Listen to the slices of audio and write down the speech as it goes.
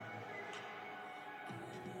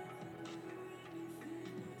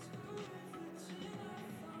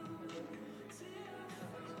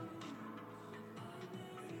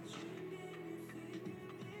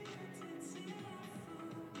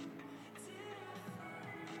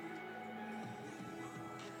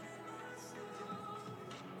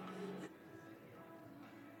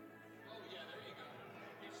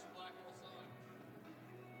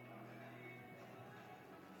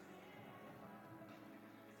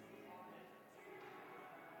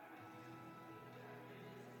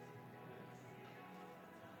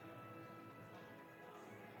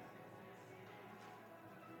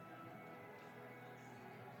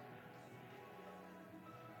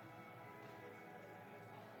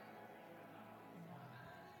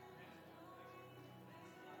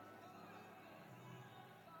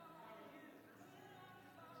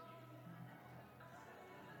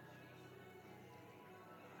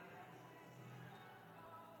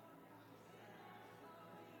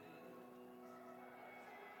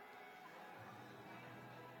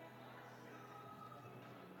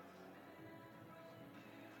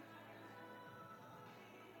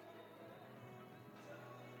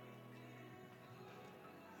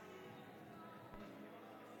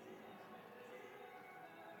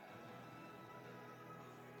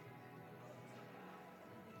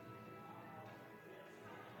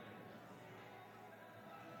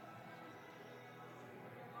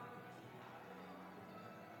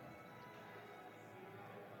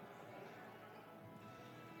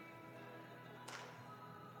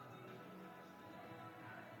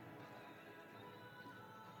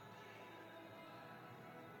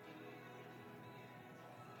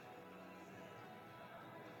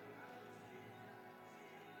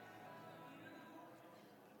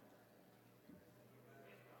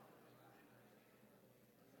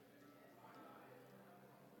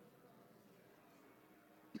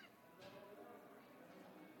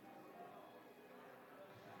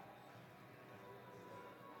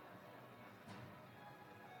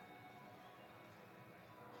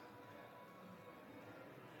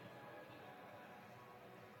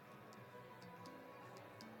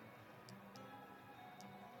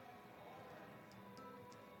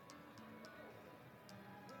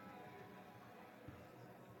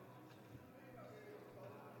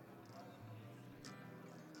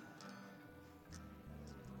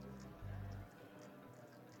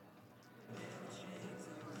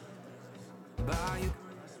by your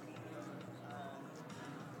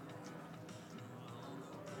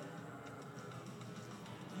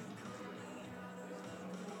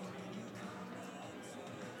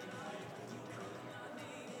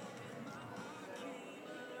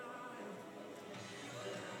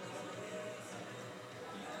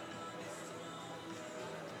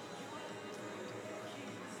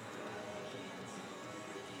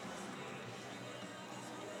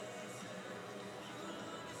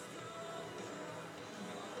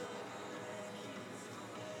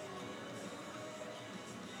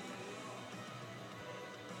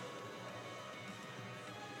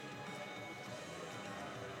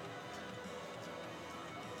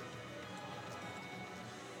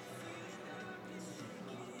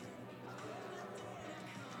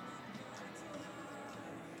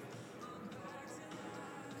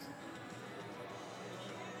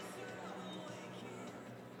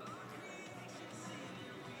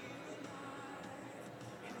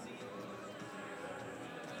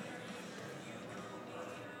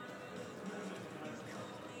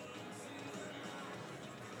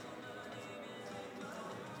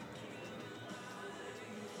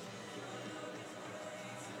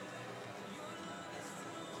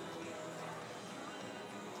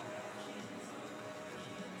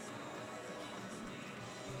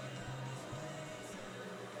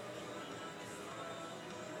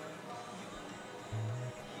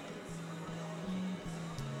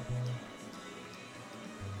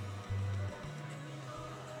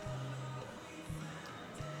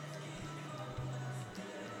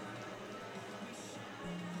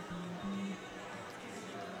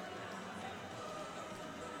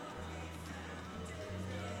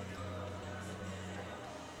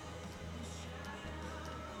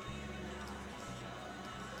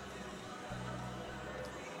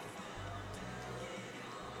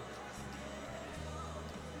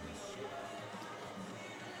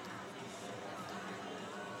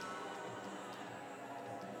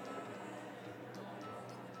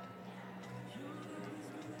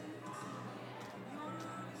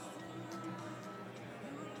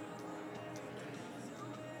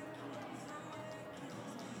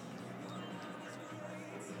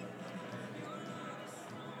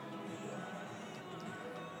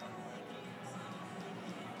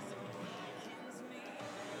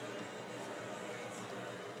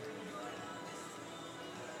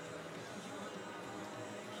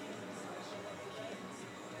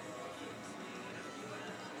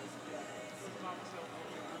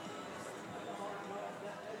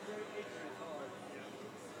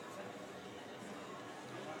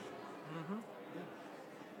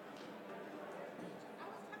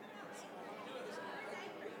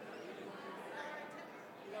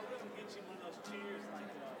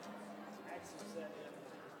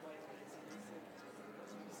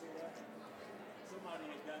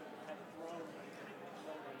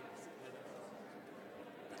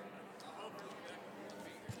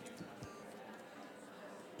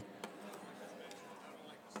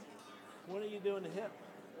What are you doing to hip?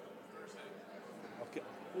 Okay.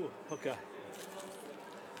 Ooh, okay.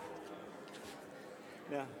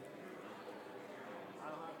 Yeah.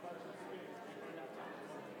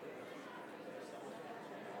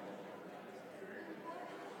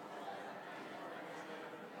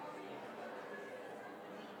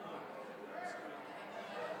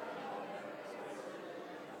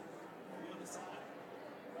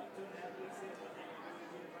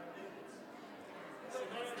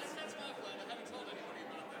 That's my plan. I haven't told anybody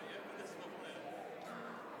about that yet, but this is my plan.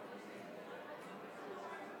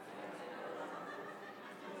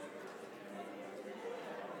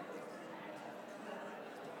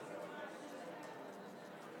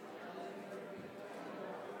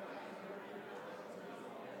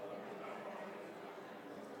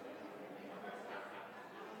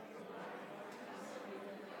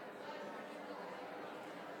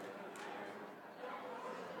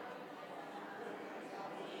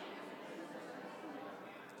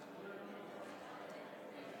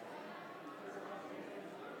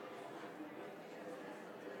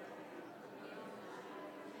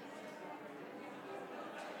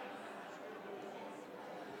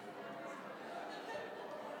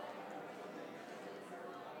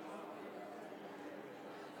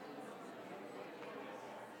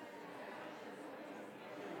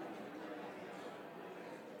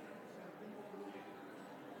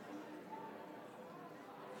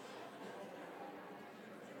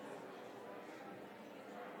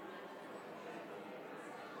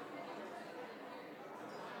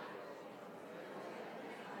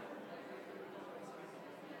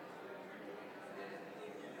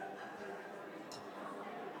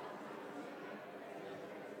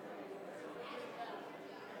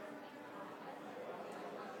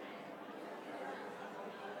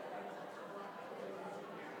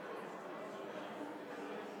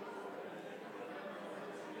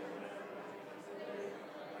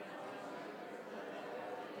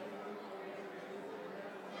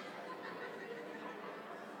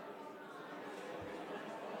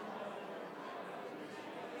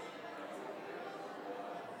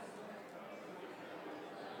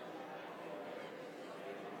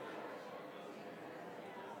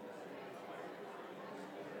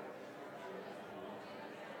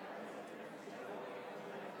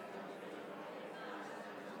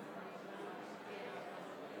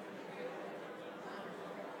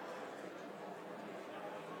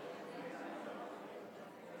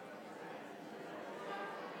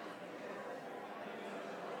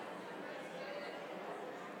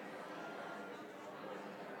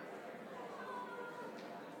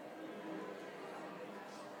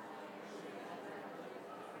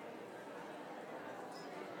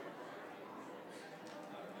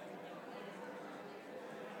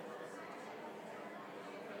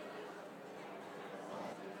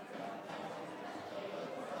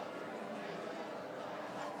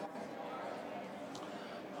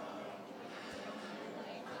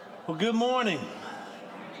 Well, good morning.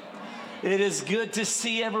 It is good to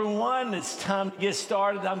see everyone. It's time to get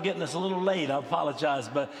started. I'm getting us a little late. I apologize,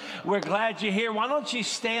 but we're glad you're here. Why don't you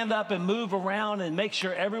stand up and move around and make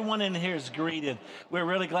sure everyone in here is greeted. We're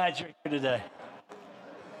really glad you're here today.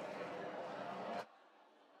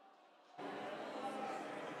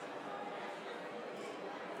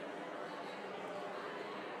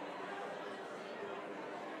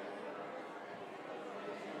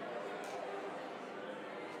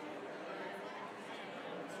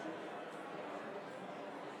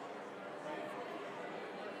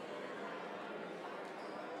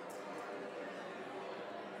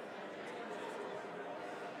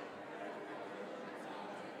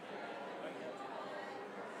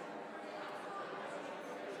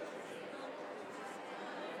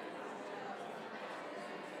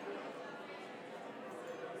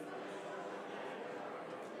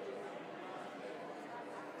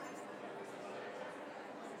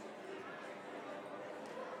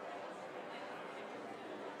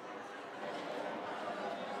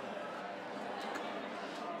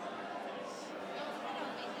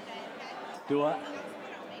 Do what?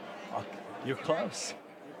 Okay. You're close.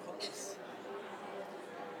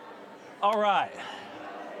 All right.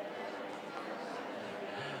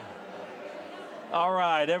 All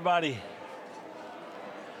right, everybody.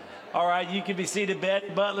 All right, you can be seated. Betty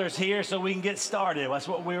Butler's here so we can get started. That's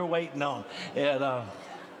what we were waiting on. And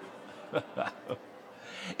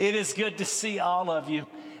it is good to see all of you.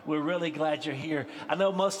 We're really glad you're here. I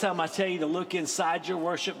know most time I tell you to look inside your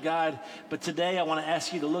worship guide, but today I want to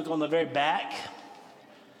ask you to look on the very back.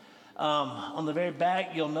 On the very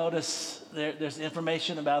back, you'll notice there's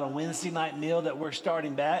information about a Wednesday night meal that we're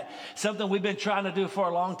starting back. Something we've been trying to do for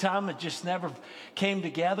a long time. It just never came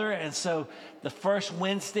together. And so the first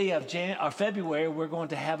Wednesday of February, we're going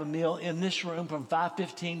to have a meal in this room from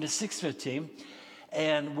 5:15 to 6:15.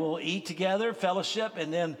 And we'll eat together, fellowship,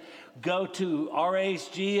 and then go to RAs,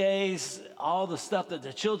 GAs, all the stuff that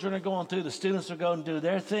the children are going through. The students are going to do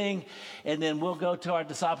their thing. And then we'll go to our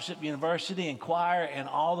discipleship university and choir and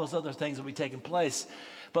all those other things that will be taking place.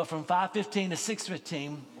 But from 5:15 to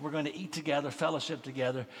 6:15, we're going to eat together, fellowship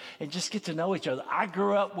together, and just get to know each other. I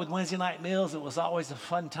grew up with Wednesday night meals. It was always a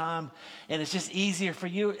fun time. And it's just easier for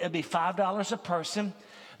you. It'd be $5 a person.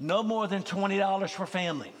 No more than $20 for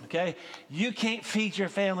family, okay? You can't feed your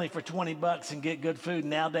family for $20 and get good food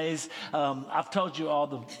nowadays. I've told you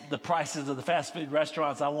all the prices of the fast food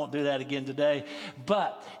restaurants. I won't do that again today.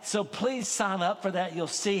 But, so please sign up for that. You'll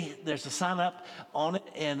see there's a sign up on it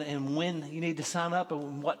and when you need to sign up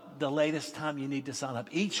and what the latest time you need to sign up.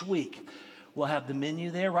 Each week, we'll have the menu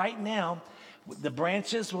there. Right now, the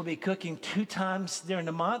branches will be cooking 2 times during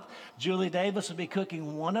the month. Julie Davis will be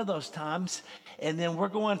cooking 1 of those times. And then we're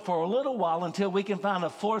going for a little while until we can find a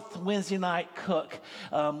 4th Wednesday night cook.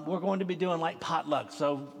 We're going to be doing like potluck.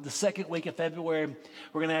 So the second week of February,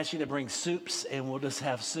 we're going to ask you to bring soups, and we'll just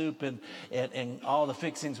have soup and all the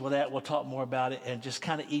fixings with that. We'll talk more about it and just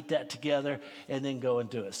kind of eat that together and then go and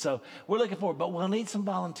do it. So we're looking forward, but we'll need some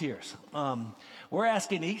volunteers. We're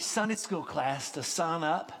asking each Sunday school class to sign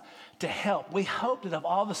up to help. We hope that of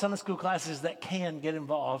all the Sunday school classes that can get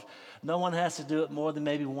involved, no one has to do it more than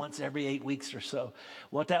maybe once every 8 weeks or so.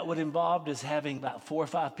 What that would involve is having about 4 or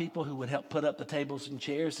 5 people who would help put up the tables and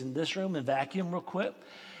chairs in this room and vacuum real quick.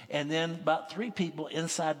 And then about 3 people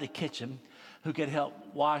inside the kitchen who could help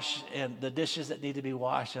wash and the dishes that need to be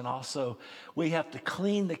washed. And also we have to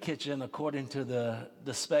clean the kitchen according to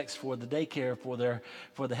the specs for the daycare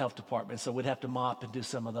for the health department. So we'd have to mop and do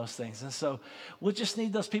some of those things. And so we'll just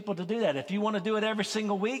need those people to do that. If you want to do it every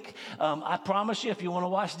single week, I promise you, if you want to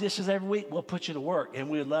wash dishes every week, we'll put you to work and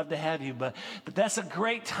we would love to have you. But that's a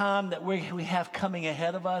great time that we have coming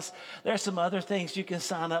ahead of us. There's some other things you can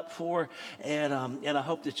sign up for, and I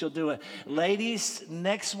hope that you'll do it. Ladies,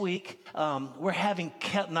 next week, we're having,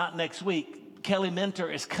 not next week, Kelly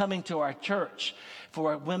Mentor is coming to our church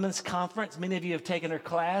for a women's conference. Many of you have taken her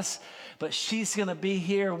class, but she's going to be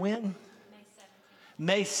here when?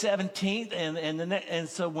 May 17th, and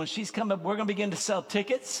so when she's coming, we're going to begin to sell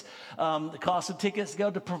tickets. The cost of tickets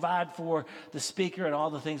go to provide for the speaker and all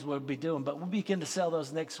the things we'll be doing, but we'll begin to sell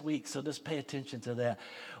those next week, so just pay attention to that.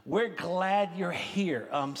 We're glad you're here.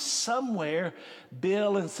 Somewhere,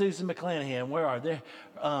 Bill and Susan McClanahan, where are they?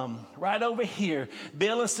 Right over here.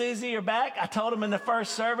 Bill and Susie are back. I told them in the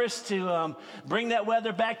first service to bring that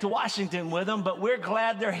weather back to Washington with them, but we're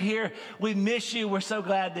glad they're here. We miss you. We're so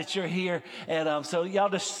glad that you're here. And so y'all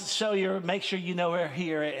just make sure you know we're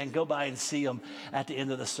here and go by and see them at the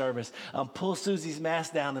end of the service. Pull Susie's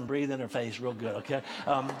mask down and breathe in her face real good, okay?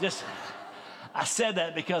 I said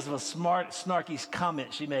that because of a snarky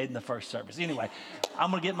comment she made in the first service. Anyway, I'm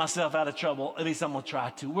going to get myself out of trouble. At least I'm going to try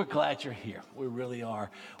to. We're glad you're here. We really are.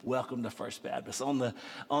 Welcome to First Baptist. On the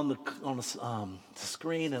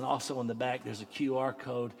screen and also on the back, there's a QR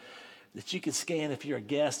code that you can scan if you're a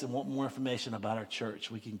guest and want more information about our church.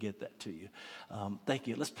 We can get that to you. Thank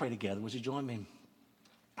you. Let's pray together. Would you join me?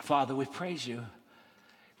 Father, we praise you.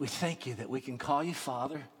 We thank you that we can call you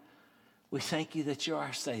Father. We thank you that you're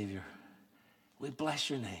our Savior. We bless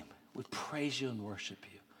your name. We praise you and worship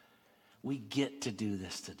you. We get to do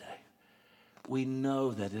this today. We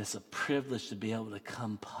know that it's a privilege to be able to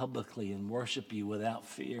come publicly and worship you without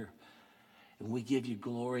fear. And we give you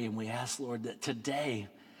glory, and we ask, Lord, that today,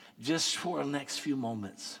 just for the next few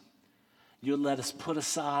moments, you'll let us put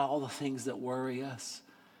aside all the things that worry us,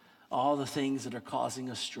 all the things that are causing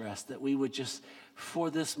us stress, that we would just, for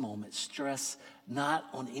this moment, stress not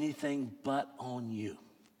on anything but on you.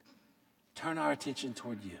 Turn our attention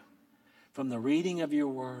toward you. From the reading of your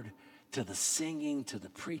word to the singing, to the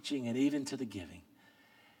preaching, and even to the giving.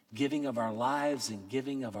 Giving of our lives and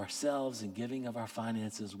giving of ourselves and giving of our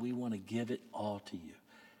finances, we want to give it all to you.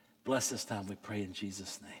 Bless this time, we pray in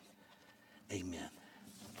Jesus' name. Amen.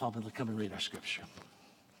 Paul, come and read our scripture.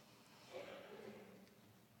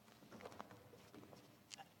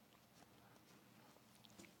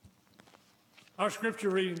 Our scripture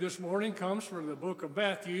reading this morning comes from the book of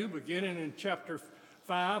Matthew, beginning in chapter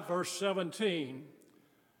 5, verse 17.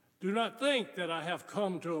 Do not think that I have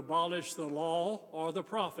come to abolish the law or the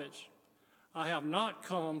prophets. I have not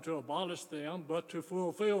come to abolish them, but to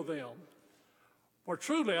fulfill them. For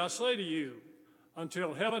truly I say to you,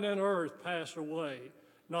 until heaven and earth pass away,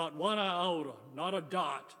 not one iota, not a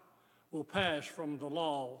dot, will pass from the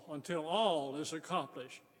law until all is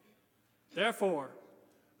accomplished. Therefore,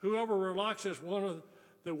 whoever relaxes one of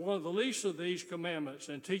the least of these commandments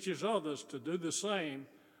and teaches others to do the same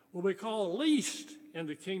will be called least in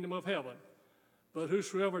the kingdom of heaven. But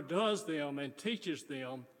whosoever does them and teaches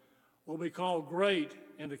them will be called great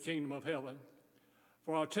in the kingdom of heaven.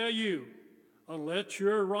 For I tell you, unless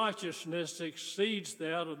your righteousness exceeds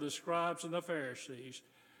that of the scribes and the Pharisees,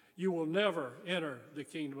 you will never enter the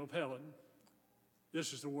kingdom of heaven.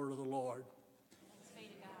 This is the word of the Lord.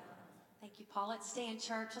 Thank you, Paul. Let's stay in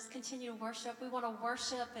church. Let's continue to worship. We want to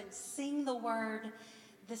worship and sing the word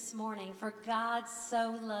this morning. For God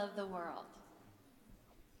so loved the world.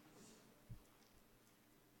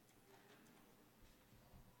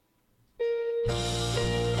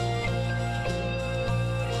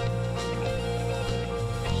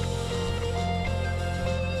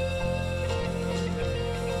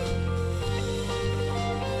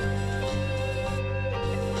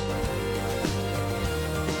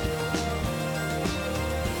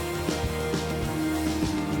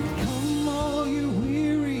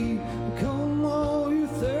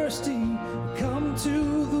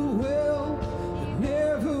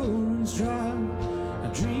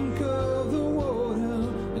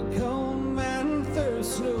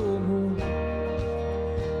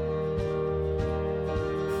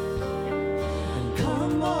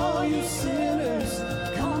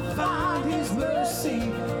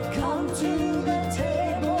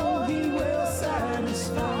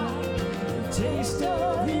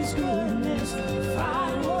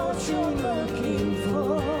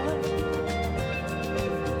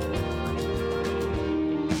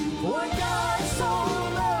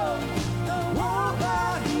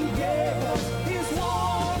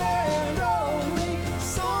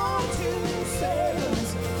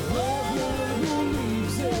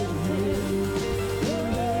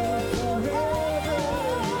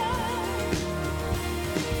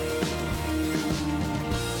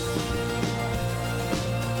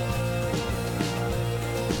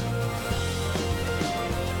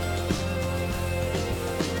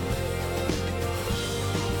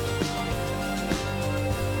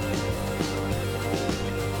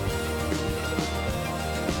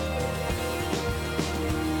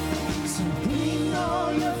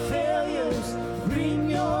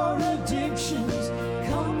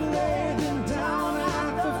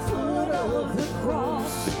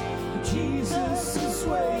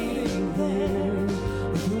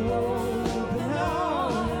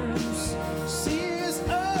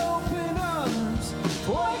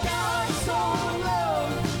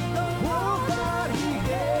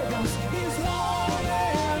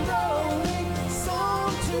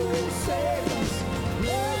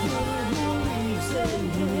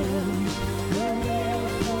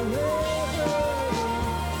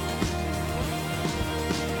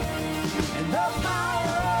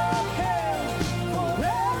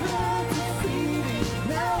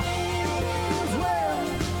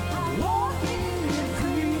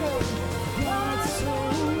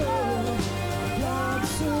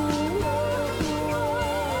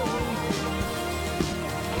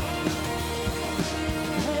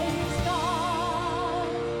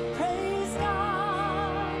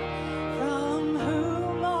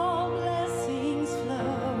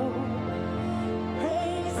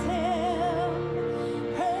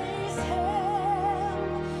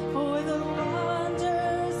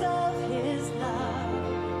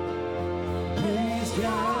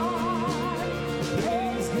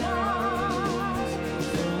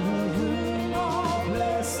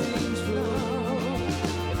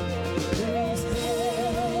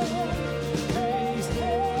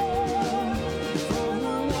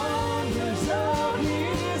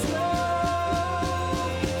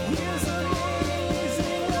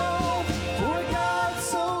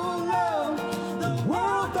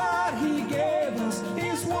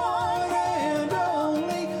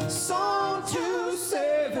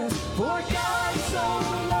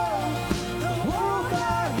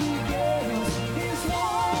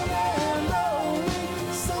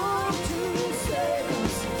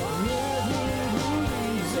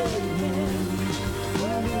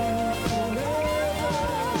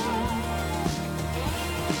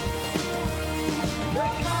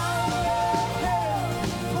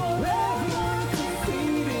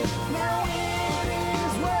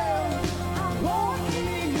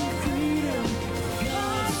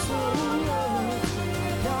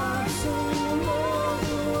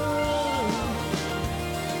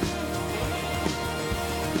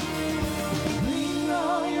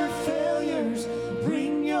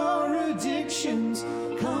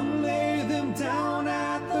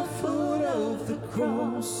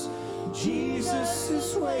 Jesus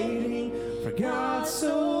is waiting, for God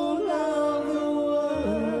so loved the world.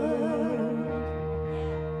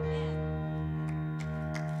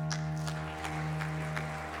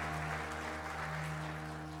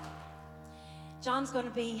 John's going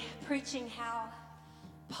to be preaching how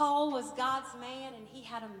Paul was God's man and he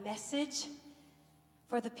had a message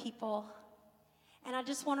for the people. And I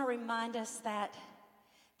just want to remind us that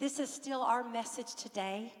this is still our message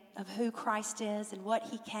today of who Christ is and what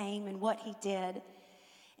he came and what he did.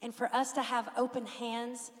 And for us to have open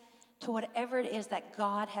hands to whatever it is that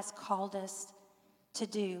God has called us to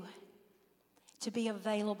do, to be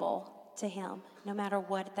available to him, no matter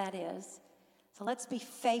what that is. So let's be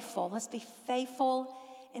faithful. Let's be faithful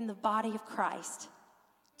in the body of Christ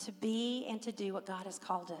to be and to do what God has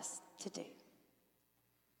called us to do.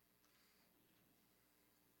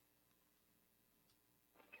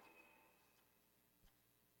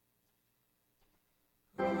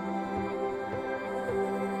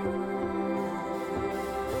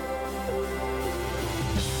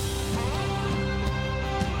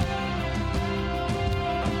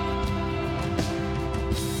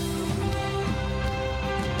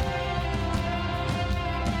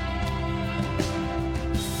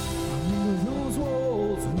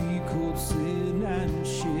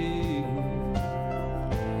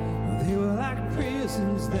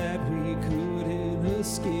 That we couldn't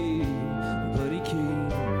escape, but he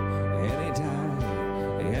came and he died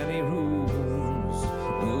and he rose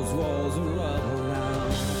those walls of rubble now.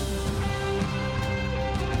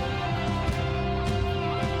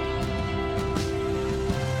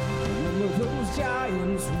 Remember those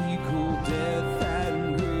giants we called death and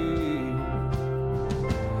grave?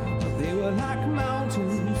 They were like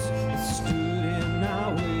mountains that stood in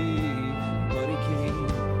our way, but he came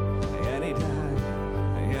and he died.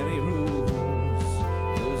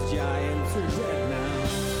 Giants are dead now.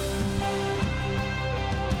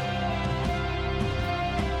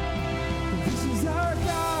 This is our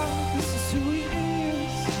God, this is who he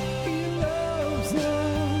is. He loves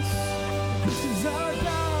us. This is our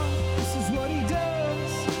God, this is what he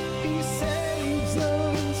does. He saves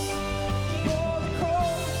us. For the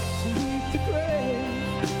cross and beat the grave.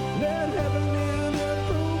 Let heaven and earth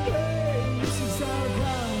proclaim. This is our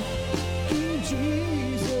God, King Jesus.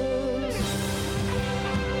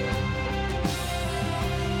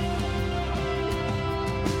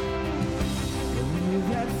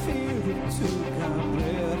 That fear that took our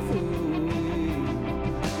breath away.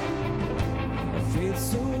 A faith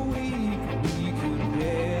so weak we could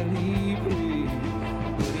barely pray,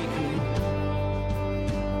 but he came.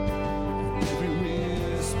 Every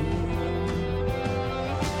whisper.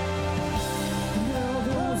 Now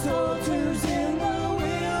those altars in the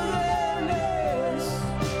wilderness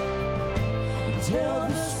tell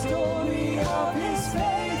the story of his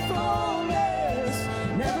faithfulness.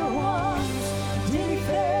 Never once did he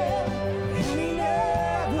fail, and he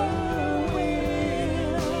never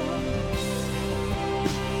will.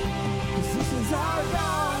 'Cause this is our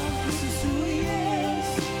God, this is who he is.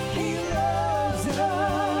 He loves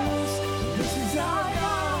us. This is our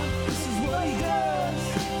God, this is what he does.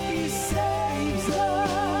 He saves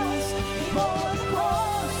us. For the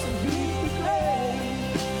cross and beat the grave.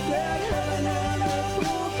 Let heaven and earth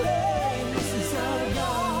proclaim. This is our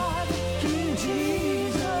God, King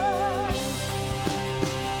Jesus.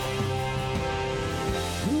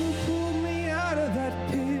 Who pulled me out of that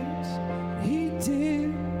pit? He did,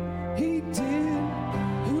 he did.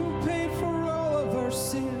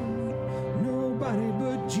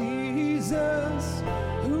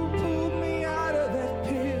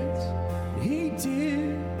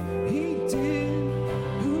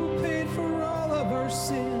 who paid for all of our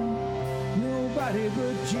sin. Nobody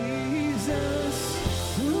but Jesus,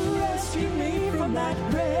 who rescued me from that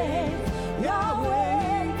grave.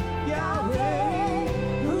 Yahweh, Yahweh,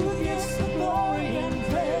 who gets the glory and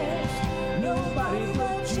praise. Nobody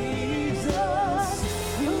but Jesus,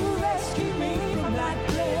 who rescued me from that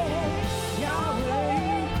grave.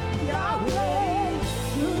 Yahweh, Yahweh,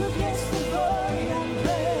 who gets the glory and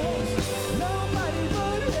praise. Nobody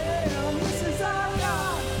but Him. This is our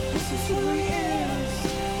God. This is who He is.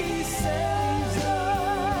 He saves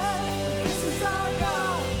us. This is our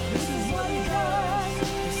God. This is what He does.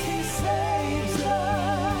 He saves us.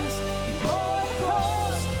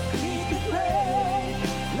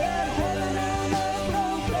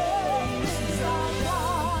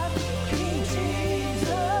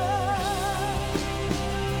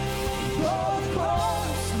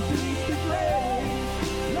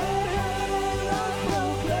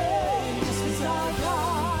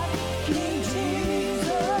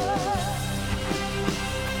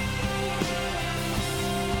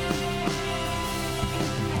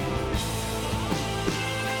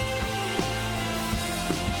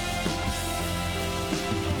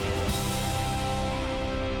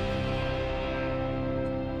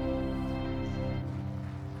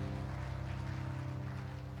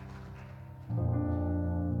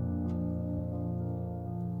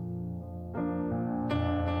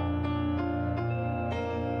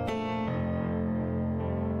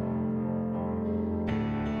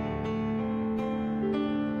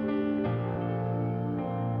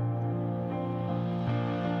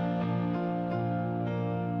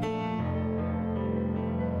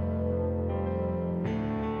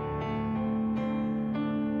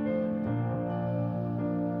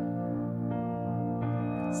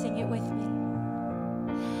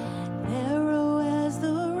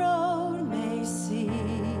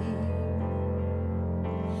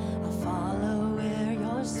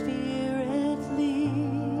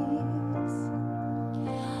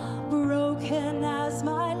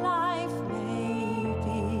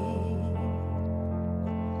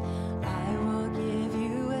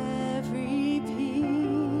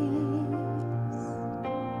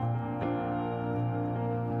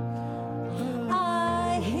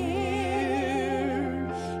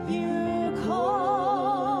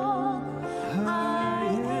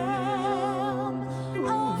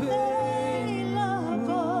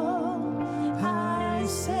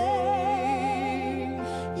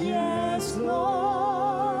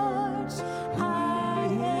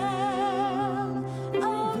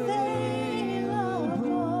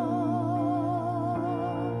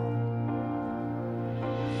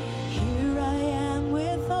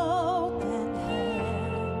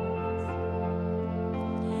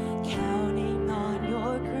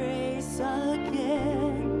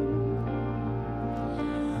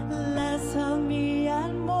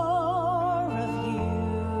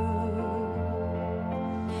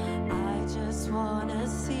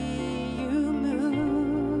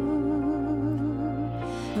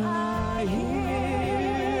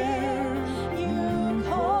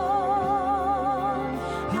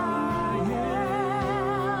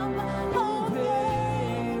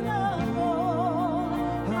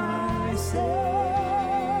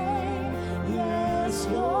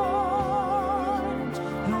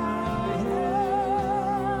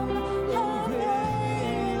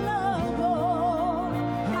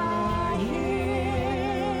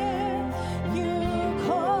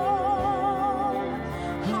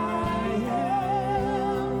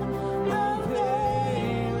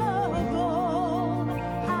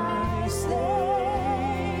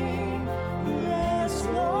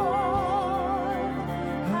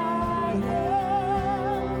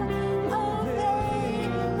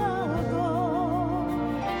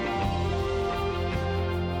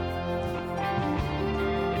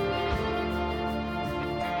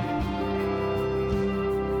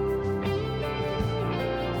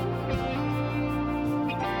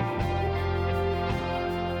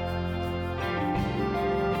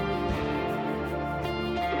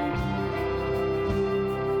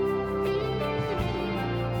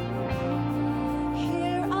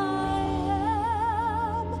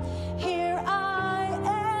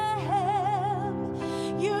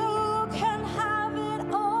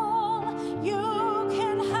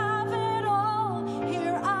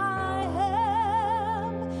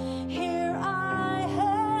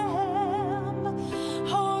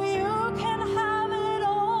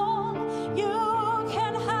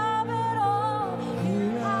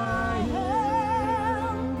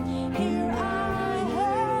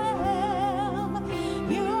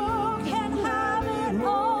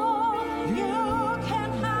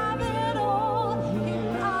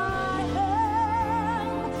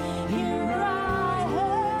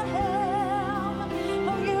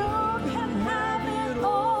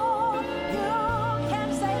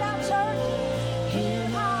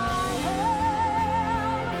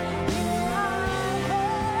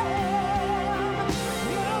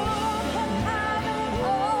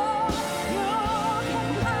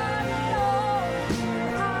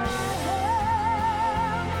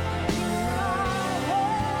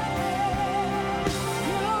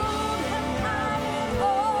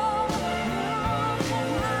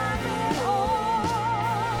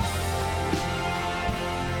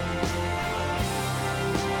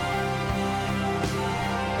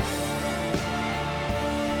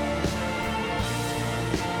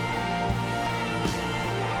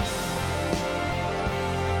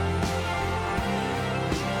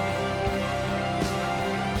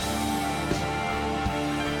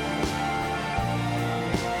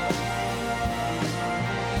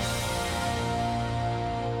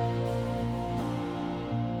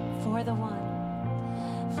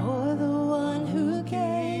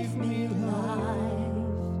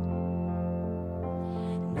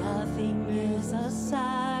 is a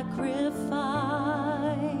sacrifice.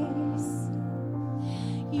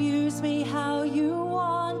 Use me how you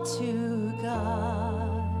want to,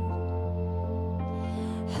 God.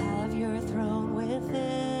 Have your throne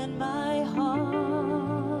within my heart.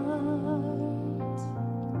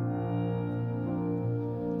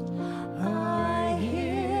 I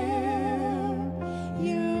hear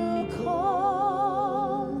you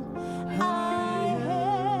call. I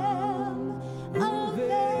am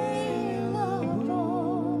available.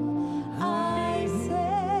 I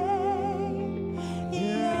say,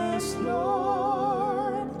 yes,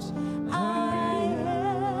 Lord. I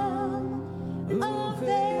am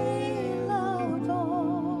available.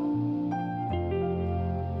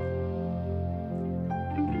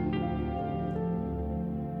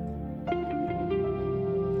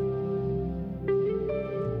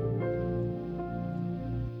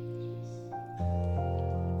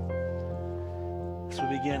 As we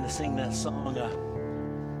began to sing that song, I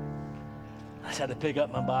just had to pick up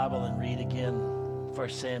my Bible and read again 1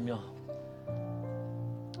 Samuel,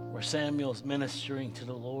 where Samuel's ministering to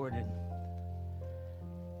the Lord. And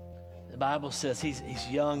the Bible says he's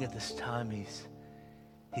young at this time. He's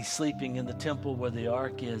sleeping in the temple where the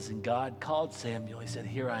ark is, and God called Samuel. He said,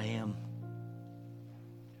 "Here I am."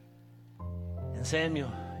 And Samuel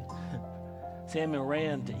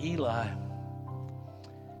ran to Eli,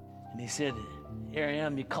 and he said, "Here I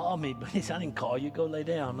am, you called me," but he said, "I didn't call you, go lay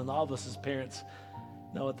down." And all of us as parents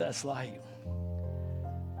know what that's like.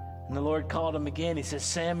 And the Lord called him again. He said,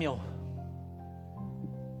 "Samuel."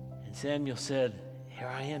 And Samuel said, "Here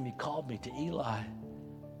I am, you called me," to Eli.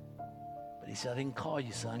 But he said, "I didn't call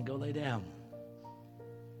you, son, go lay down."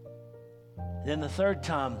 And then the third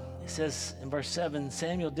time, it says in verse 7,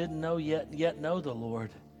 Samuel didn't know yet know the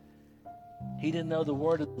Lord. He didn't know the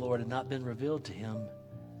word of the Lord had not been revealed to him.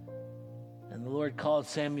 And the Lord called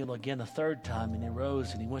Samuel again a third time, and he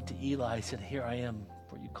rose and he went to Eli. He said, "Here I am,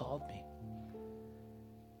 for you called me."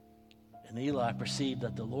 And Eli perceived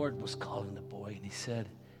that the Lord was calling the boy, and he said,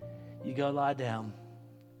 "You go lie down.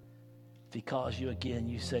 If he calls you again,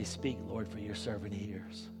 you say, 'Speak, Lord, for your servant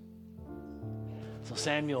hears.'" So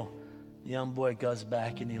Samuel, the young boy, goes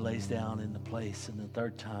back and he lays down in the place. And the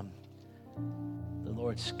third time, the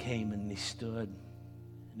Lord came and he stood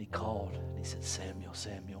and he called and he said, "Samuel,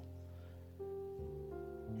 Samuel."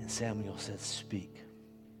 And Samuel said, "Speak,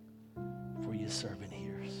 for your servant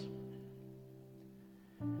hears."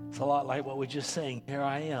 It's a lot like what we just sang. Here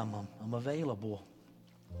I am. I'm available.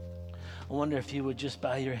 I wonder if you would just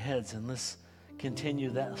bow your heads and let's continue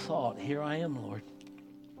that thought. Here I am, Lord.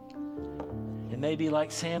 And maybe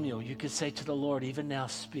like Samuel, you could say to the Lord, even now,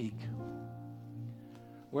 speak.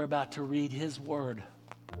 We're about to read his word,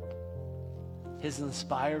 his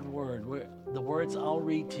inspired word. The words I'll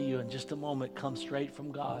read to you in just a moment come straight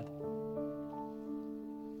from God.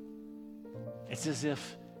 It's as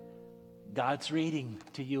if God's reading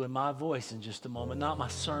to you in my voice in just a moment, not my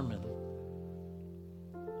sermon,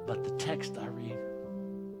 but the text I read.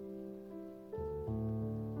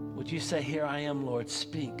 Would you say, "Here I am, Lord,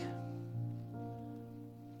 speak"?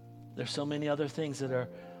 There's so many other things that are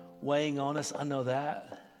weighing on us, I know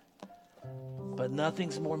that. But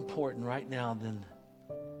nothing's more important right now than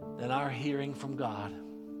our hearing from God.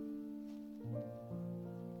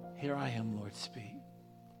 Here I am, Lord, speak.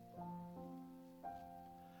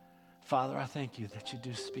 Father, I thank you that you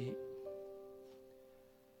do speak.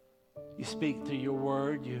 You speak through your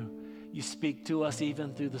word. You speak to us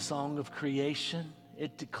even through the song of creation.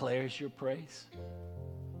 It declares your praise.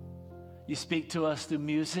 You speak to us through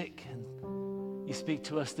music, and you speak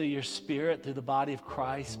to us through your spirit, through the body of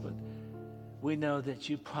Christ. But we know that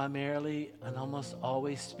you primarily and almost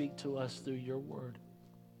always speak to us through your word.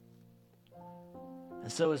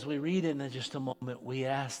 And so as we read it in just a moment, we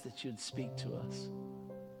ask that you'd speak to us.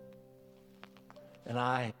 And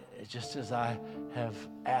I, just as I have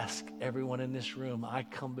asked everyone in this room, I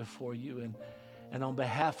come before you, and on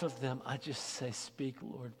behalf of them, I just say, "Speak,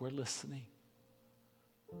 Lord, we're listening."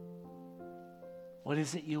 What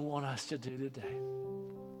is it you want us to do today?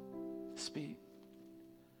 Speak.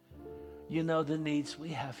 You know the needs we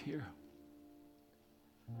have here.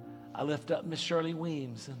 I lift up Miss Shirley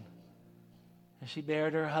Weems, and she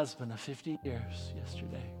buried her husband of 50 years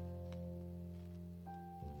yesterday.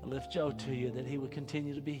 I lift Joe to you that he would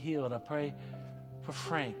continue to be healed. I pray for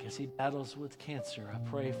Frank as he battles with cancer. I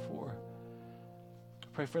pray for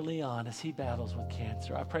Leon as he battles with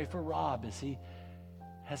cancer. I pray for Rob as he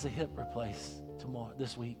has a hip replaced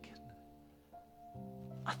this week.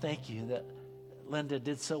 I thank you that Linda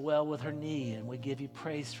did so well with her knee, and we give you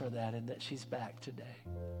praise for that and that she's back today.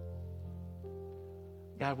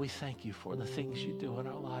 God, we thank you for the things you do in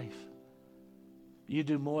our life. You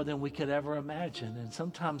do more than we could ever imagine. And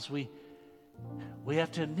sometimes we have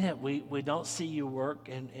to admit we don't see you work,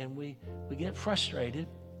 and we get frustrated.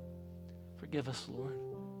 Forgive us, Lord.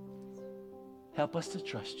 Help us to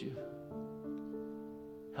trust you.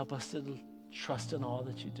 Help us to trust in all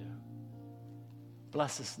that you do.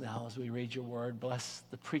 Bless us now as we read your word. Bless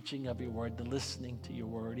the preaching of your word, the listening to your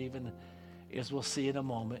word, even as we'll see in a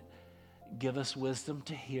moment. Give us wisdom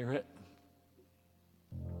to hear it.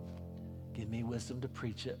 Give me wisdom to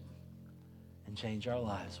preach it and change our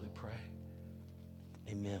lives, we pray.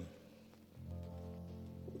 Amen.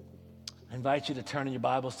 I invite you to turn in your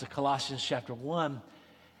Bibles to Colossians chapter 1.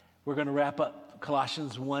 We're going to wrap up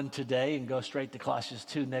Colossians 1 today and go straight to Colossians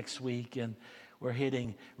 2 next week. And we're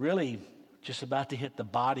hitting, really just about to hit the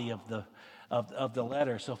body of the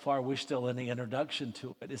letter. So far, we're still in the introduction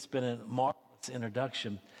to it. It's been a marvelous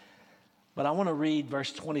introduction. But I want to read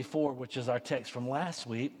verse 24, which is our text from last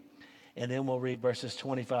week. And then we'll read verses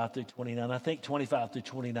 25 through 29. I think 25 through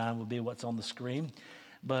 29 will be what's on the screen.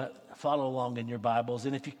 But follow along in your Bibles.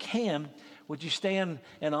 And if you can, would you stand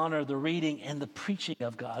in honor of the reading and the preaching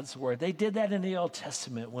of God's word? They did that in the Old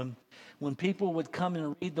Testament. When people would come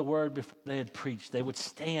and read the word before they had preached, they would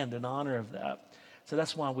stand in honor of that. So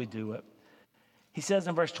that's why we do it. He says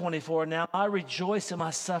in verse 24, "Now I rejoice in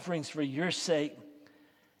my sufferings for your sake,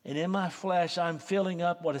 and in my flesh I'm filling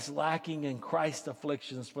up what is lacking in Christ's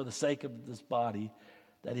afflictions for the sake of this body,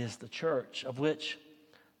 that is the church of which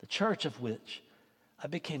I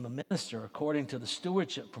became a minister according to the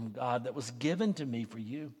stewardship from God that was given to me for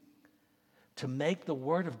you, to make the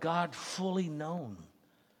word of God fully known,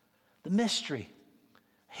 the mystery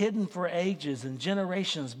hidden for ages and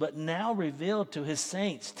generations, but now revealed to his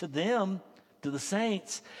saints. To them, to the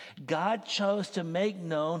saints, God chose to make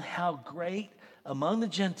known how great among the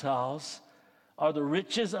Gentiles are the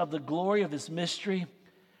riches of the glory of his mystery,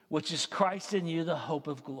 which is Christ in you, the hope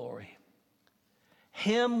of glory.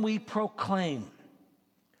 Him we proclaim,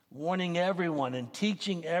 warning everyone and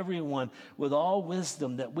teaching everyone with all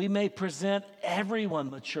wisdom, that we may present everyone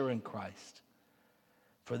mature in Christ.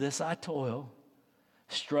 For this I toil,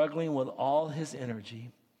 struggling with all his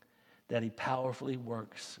energy, that he powerfully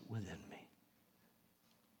works within me."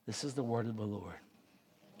 This is the word of the Lord.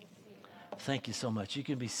 Thank you so much. You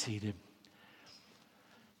can be seated.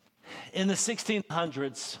 In the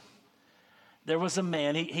 1600s, there was a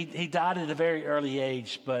man. He died at a very early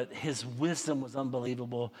age, but his wisdom was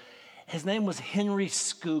unbelievable. His name was Henry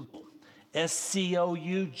Scougal, Scougal,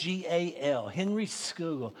 Henry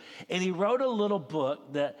Scougal. And he wrote a little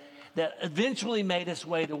book that eventually made its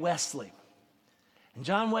way to Wesley. And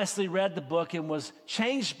John Wesley read the book and was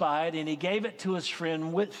changed by it, and he gave it to his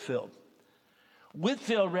friend Whitefield.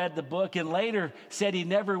 Whitefield read the book and later said he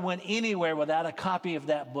never went anywhere without a copy of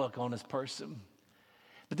that book on his person.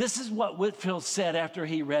 But this is what Whitefield said after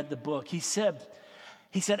he read the book. He said,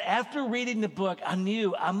 "After reading the book, I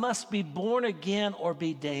knew I must be born again or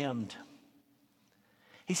be damned."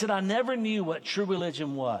 He said, "I never knew what true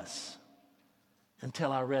religion was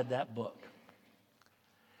until I read that book."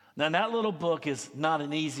 Now, that little book is not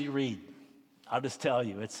an easy read. I'll just tell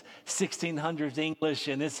you, it's 1600s English,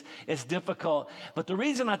 and it's difficult. But the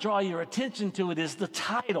reason I draw your attention to it is the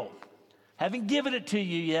title. Haven't given it to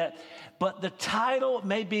you yet, but the title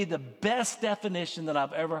may be the best definition that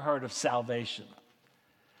I've ever heard of salvation.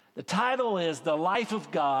 The title is "The Life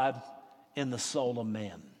of God in the Soul of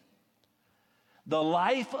Man." The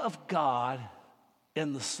life of God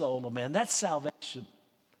in the soul of man. That's salvation.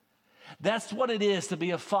 That's what it is to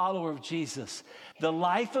be a follower of Jesus. The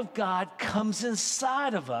life of God comes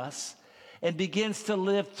inside of us and begins to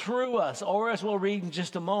live through us, or as we'll read in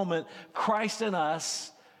just a moment, Christ in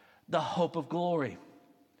us, the hope of glory.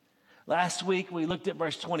 Last week we looked at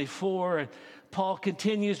verse 24, and Paul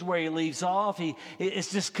continues where he leaves off.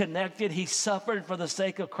 It's just connected. He suffered for the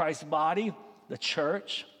sake of Christ's body, the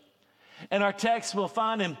church. In our text, we'll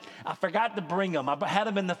find him. I forgot to bring them. I had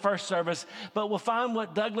them in the first service, but we'll find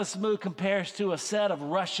what Douglas Moo compares to a set of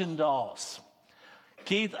Russian dolls.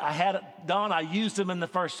 Keith, Dawn, I used them in the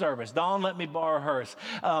first service. Dawn let me borrow hers.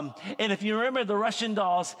 And if you remember the Russian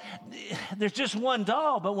dolls, there's just one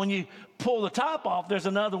doll, but when you pull the top off, there's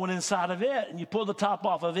another one inside of it. And you pull the top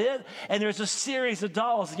off of it, and there's a series of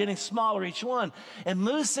dolls getting smaller each one. And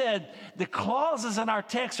Moo said the clauses in our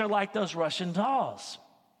text are like those Russian dolls.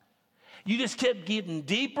 You just kept getting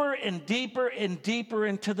deeper and deeper and deeper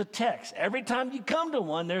into the text. Every time you come to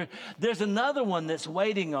one, there's another one that's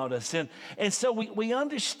waiting on us. And so we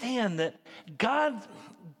understand that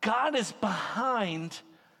God is behind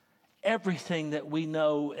everything that we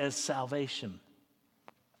know as salvation.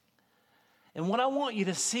 And what I want you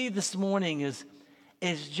to see this morning is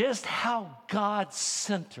is just how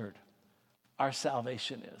God-centered our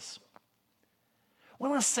salvation is.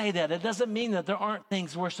 When I say that, it doesn't mean that there aren't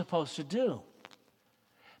things we're supposed to do.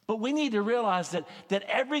 But we need to realize that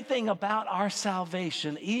everything about our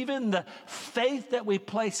salvation, even the faith that we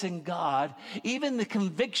place in God, even the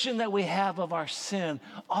conviction that we have of our sin,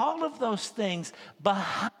 all of those things,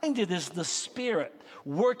 behind it is the Spirit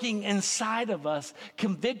working inside of us,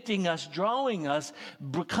 convicting us, drawing us,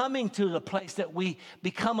 coming to the place that we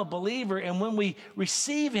become a believer. And when we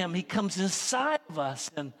receive Him, He comes inside of us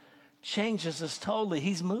and changes us totally.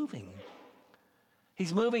 He's moving.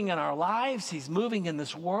 He's moving in our lives. He's moving in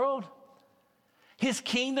this world. His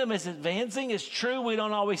kingdom is advancing. It's true, we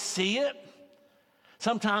don't always see it.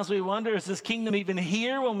 Sometimes we wonder, is this kingdom even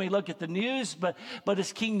here when we look at the news? But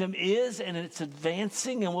His kingdom is, and it's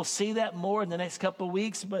advancing, and we'll see that more in the next couple of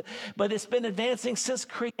weeks. But it's been advancing since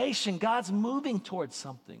creation. God's moving towards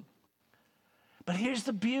something. But here's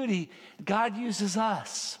the beauty. God uses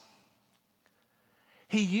us.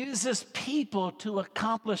 He uses people to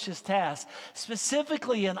accomplish His task.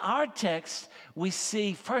 Specifically in our text, we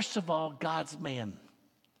see, first of all, God's man.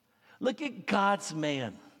 Look at God's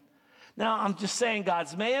man. Now, I'm just saying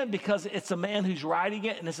God's man because it's a man who's writing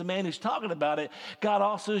it and it's a man who's talking about it. God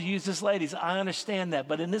also uses ladies. I understand that.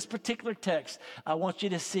 But in this particular text, I want you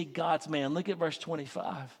to see God's man. Look at verse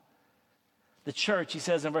 25. The church, he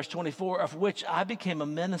says in verse 24, of which I became a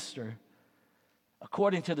minister,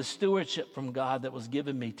 according to the stewardship from God that was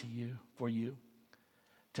given me to you, for you,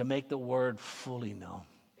 to make the word fully known.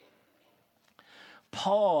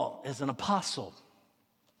 Paul is an apostle.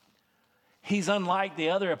 He's unlike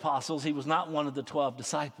the other apostles. He was not one of the 12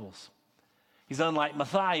 disciples. He's unlike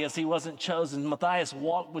Matthias. He wasn't chosen. Matthias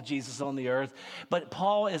walked with Jesus on the earth. But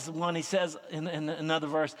Paul is one, he says in another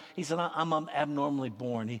verse, he said, I'm abnormally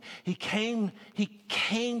born. He came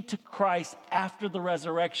to Christ after the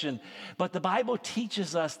resurrection. But the Bible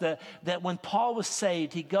teaches us that when Paul was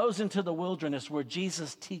saved, he goes into the wilderness where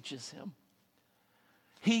Jesus teaches him.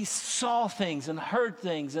 He saw things and heard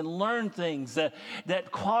things and learned things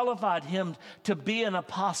that qualified him to be an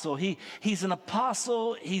apostle. He's an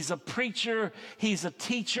apostle, he's a preacher, he's a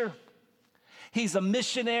teacher, he's a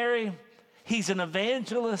missionary, he's an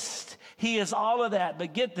evangelist, he is all of that.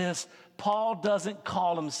 But get this, Paul doesn't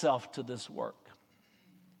call himself to this work.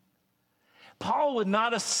 Paul would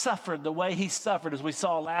not have suffered the way he suffered, as we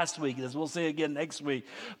saw last week, as we'll see again next week.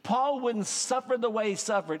 Paul wouldn't suffer the way he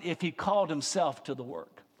suffered if he called himself to the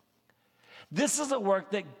work. This is a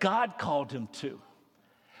work that God called him to.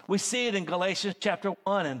 We see it in Galatians chapter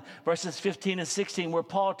 1 and verses 15 and 16, where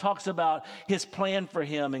Paul talks about his plan for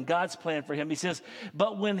him and God's plan for him. He says,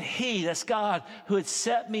 but when He, that's God, who had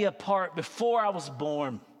set me apart before I was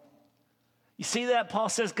born. You see that? Paul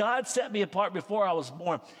says, God set me apart before I was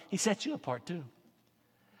born. He set you apart too.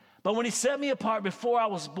 But when He set me apart before I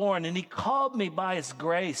was born and He called me by His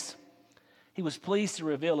grace, He was pleased to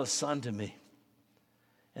reveal His Son to me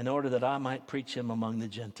in order that I might preach Him among the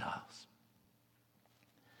Gentiles.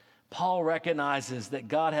 Paul recognizes that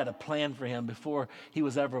God had a plan for him before he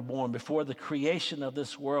was ever born, before the creation of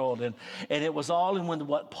this world. And it was all in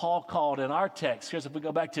what Paul called in our text. Here's, if we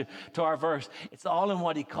go back to our verse, it's all in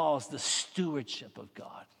what he calls the stewardship of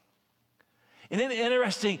God. And then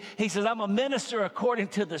interesting, he says, I'm a minister according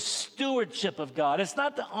to the stewardship of God. It's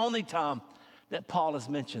not the only time that Paul has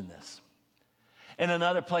mentioned this. In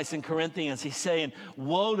another place in Corinthians, he's saying,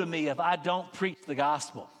 woe to me if I don't preach the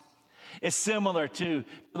gospel. It's similar to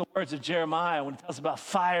the words of Jeremiah when he tells about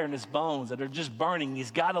fire in his bones that are just burning.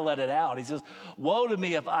 He's got to let it out. He says, woe to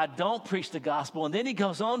me if I don't preach the gospel. And then he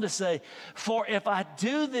goes on to say, for if I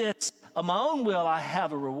do this of my own will, I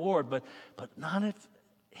have a reward. But not if,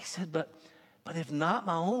 he said, but if not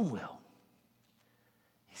my own will,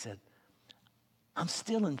 he said, I'm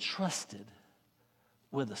still entrusted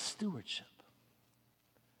with a stewardship.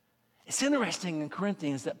 It's interesting in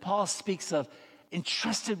Corinthians that Paul speaks of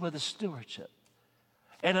entrusted with a stewardship.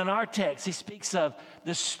 And in our text, he speaks of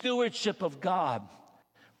the stewardship of God.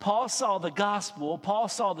 Paul saw the gospel, Paul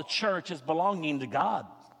saw the church as belonging to God.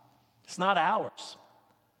 It's not ours.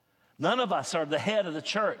 None of us are the head of the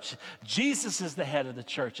church. Jesus is the head of the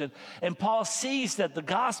church. And Paul sees that the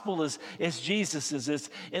gospel is Jesus's.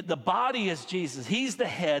 The body is Jesus. He's the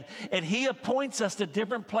head. And He appoints us to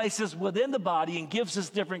different places within the body and gives us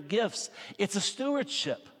different gifts. It's a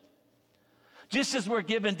stewardship. Just as we're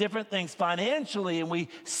given different things financially and we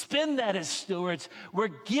spend that as stewards, we're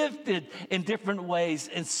gifted in different ways.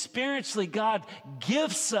 And spiritually, God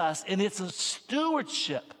gifts us, and it's a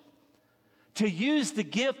stewardship to use the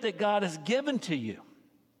gift that God has given to you.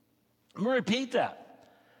 I'm going to repeat that.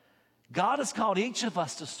 God has called each of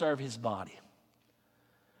us to serve His body.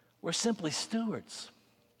 We're simply stewards.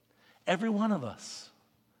 Every one of us.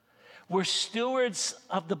 We're stewards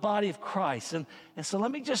of the body of Christ. And so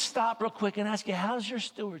let me just stop real quick and ask you, how's your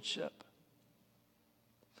stewardship?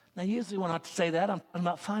 Now, usually when I say that, I'm talking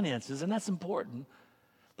about finances, and that's important.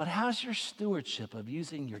 But how's your stewardship of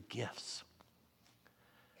using your gifts?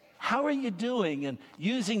 How are you doing in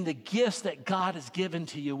using the gifts that God has given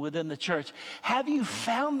to you within the church? Have you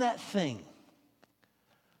found that thing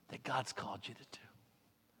that God's called you to do?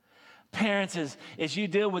 Parents, as you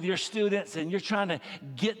deal with your students and you're trying to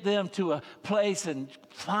get them to a place and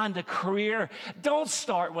find a career, don't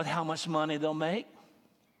start with how much money they'll make.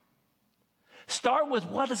 Start with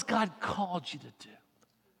what has God called you to do?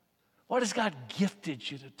 What has God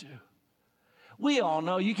gifted you to do? We all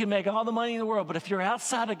know you can make all the money in the world, but if you're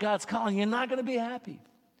outside of God's calling, you're not going to be happy.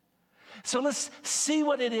 So let's see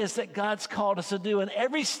what it is that God's called us to do in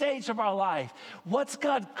every stage of our life. What's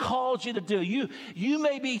God called you to do? You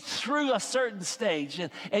may be through a certain stage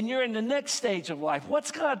and you're in the next stage of life.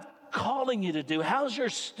 What's God calling you to do? How's your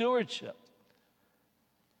stewardship?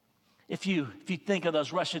 If you think of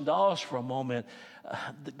those Russian dolls for a moment,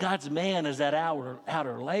 God's man is that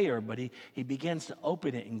outer layer, but he begins to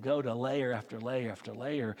open it and go to layer after layer after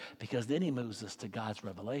layer, because then he moves us to God's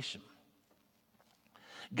revelation.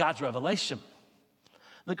 God's revelation.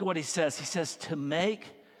 Look at what he says. He says, to make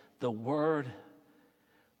the word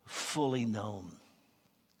fully known.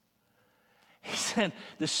 He said,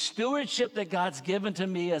 the stewardship that God's given to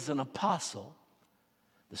me as an apostle,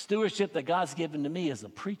 the stewardship that God's given to me as a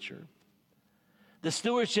preacher, the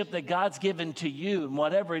stewardship that God's given to you and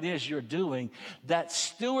whatever it is you're doing, that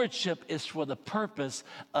stewardship is for the purpose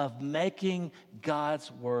of making God's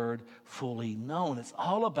word fully known. It's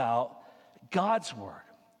all about God's word.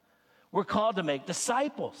 We're called to make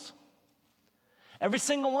disciples. Every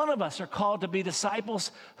single one of us are called to be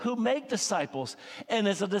disciples who make disciples. And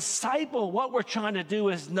as a disciple, what we're trying to do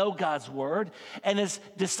is know God's word. And as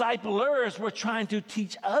disciplers, we're trying to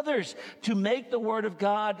teach others to make the word of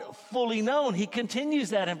God fully known. He continues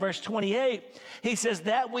that in verse 28. He says,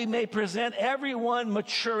 that we may present everyone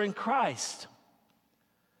mature in Christ.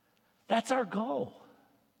 That's our goal.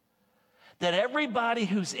 That everybody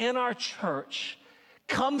who's in our church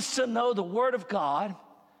comes to know the word of God,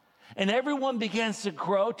 and everyone begins to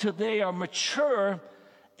grow till they are mature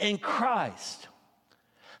in Christ.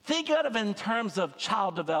 Think of it in terms of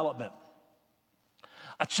child development.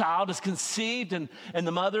 A child is conceived, and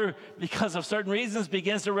the mother, because of certain reasons,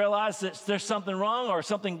 begins to realize that there's something wrong or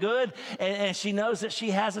something good, and she knows that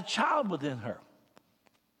she has a child within her.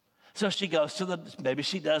 So she goes to maybe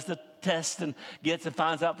she does the test and gets and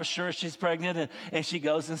finds out for sure she's pregnant, and she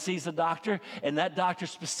goes and sees the doctor, and that doctor's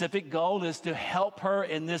specific goal is to help her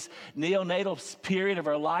in this neonatal period of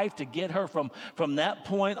her life, to get her from that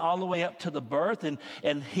point all the way up to the birth,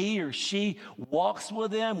 and he or she walks with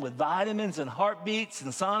them with vitamins and heartbeats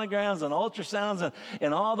and sonograms and ultrasounds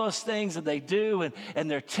and all those things that they do, and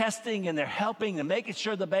they're testing and they're helping and making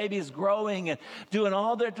sure the baby is growing and doing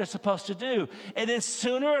all that they're supposed to do. And then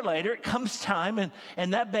sooner or later it comes time,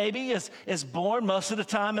 and that baby is born most of the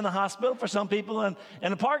time in the hospital, for some people in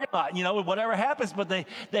the parking lot, whatever happens, but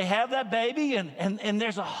they have that baby, and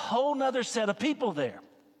there's a whole nother set of people there.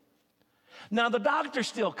 Now the doctor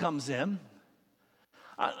still comes in.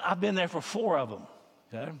 I've been there for 4 of them,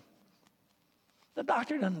 okay? The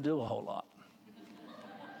doctor doesn't do a whole lot.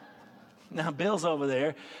 Now Bill's over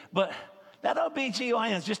there, but that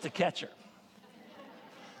OBGYN is just a catcher.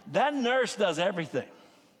 That nurse does everything.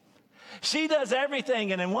 She does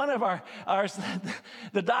everything, and in one of our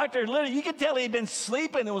the doctor, literally, you could tell he'd been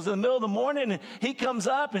sleeping. It was in the middle of the morning, and he comes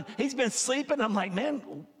up, and he's been sleeping. I'm like,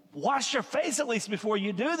 man, wash your face at least before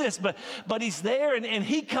you do this. But he's there, and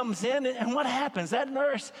he comes in, and what happens? That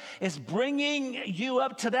nurse is bringing you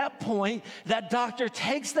up to that point. That doctor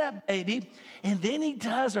takes that baby, and then he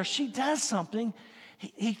does, or she does something.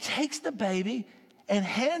 He takes the baby and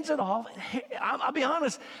hands it off. I'll be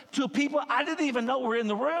honest, to people I didn't even know were in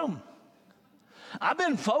the room. I've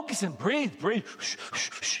been focusing, breathe,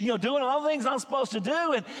 doing all the things I'm supposed to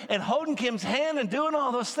do, and holding Kim's hand and doing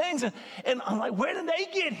all those things. And I'm like, where did they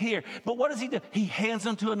get here? But what does he do? He hands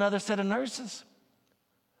them to another set of nurses.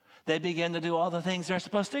 They begin to do all the things they're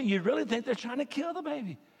supposed to do. You really think they're trying to kill the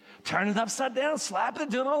baby. Turning it upside down, slapping it,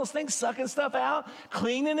 doing all those things, sucking stuff out,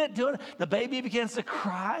 cleaning it, doing it. The baby begins to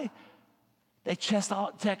cry. They check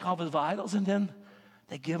all his vitals, and then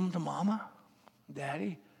they give him to mama,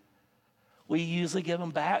 daddy. We usually give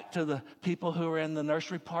them back to the people who are in the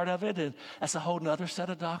nursery part of it, and that's a whole nother set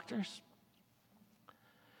of doctors.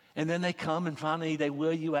 And then they come, and finally they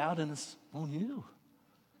wheel you out, and it's on you.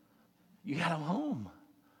 You got them home.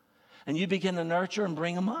 And you begin to nurture and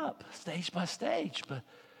bring them up stage by stage. But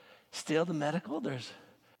still the medical,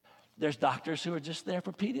 there's doctors who are just there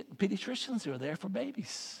for pediatricians who are there for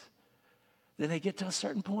babies. Then they get to a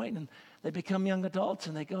certain point and they become young adults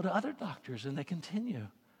and they go to other doctors and they continue.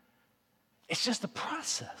 It's just a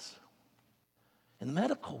process in the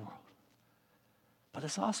medical world. But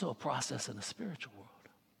it's also a process in the spiritual world.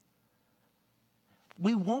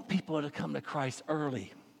 We want people to come to Christ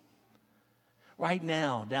early. Right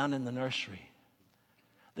now, down in the nursery,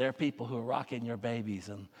 there are people who are rocking your babies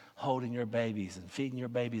and holding your babies and feeding your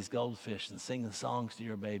babies goldfish and singing songs to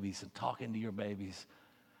your babies and talking to your babies.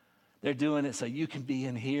 They're doing it so you can be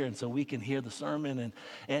in here and so we can hear the sermon.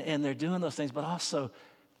 And they're doing those things, but also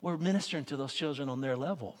we're ministering to those children on their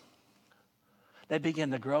level. They begin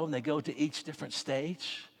to grow and they go to each different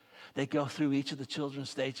stage. They go through each of the children's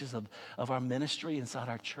stages of our ministry inside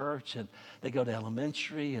our church. And they go to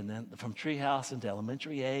elementary and then from treehouse into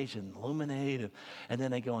elementary age and illuminate. And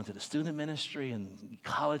then they go into the student ministry and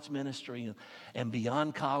college ministry and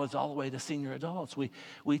beyond college all the way to senior adults.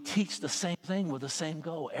 We teach the same thing with the same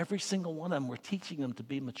goal. Every single one of them, we're teaching them to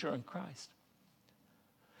be mature in Christ.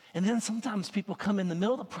 And then sometimes people come in the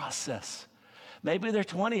middle of the process. Maybe they're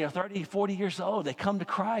 20 or 30, 40 years old. They come to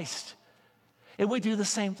Christ. And we do the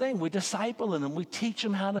same thing. We disciple them. We teach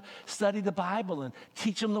them how to study the Bible and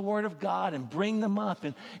teach them the Word of God and bring them up.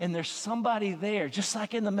 And there's somebody there, just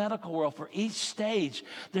like in the medical world, for each stage,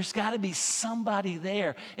 there's got to be somebody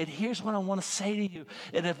there. And here's what I want to say to you.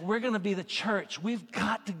 And if we're going to be the church, we've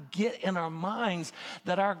got to get in our minds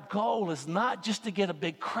that our goal is not just to get a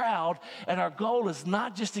big crowd, and our goal is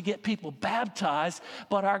not just to get people baptized,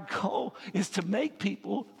 but our goal is to make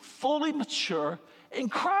people fully mature in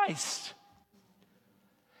Christ.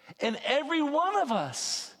 And every one of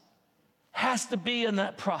us has to be in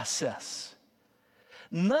that process.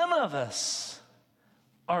 None of us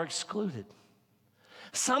are excluded.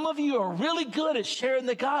 Some of you are really good at sharing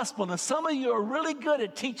the gospel, and some of you are really good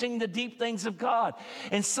at teaching the deep things of God.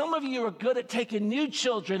 And some of you are good at taking new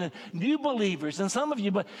children and new believers, and some of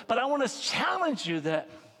you, but I want to challenge you that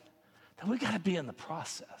we got to be in the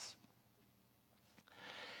process.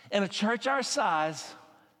 In a church our size,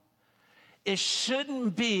 it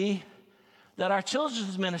shouldn't be that our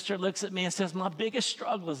children's minister looks at me and says, my biggest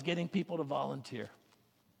struggle is getting people to volunteer.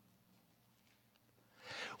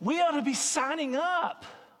 We ought to be signing up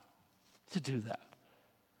to do that.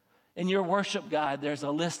 In your worship guide, there's a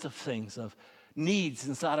list of things, of needs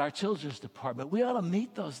inside our children's department. We ought to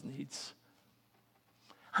meet those needs.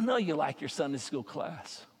 I know you like your Sunday school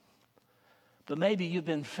class, but maybe you've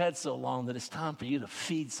been fed so long that it's time for you to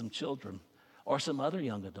feed some children or some other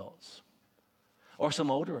young adults, or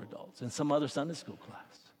some older adults in some other Sunday school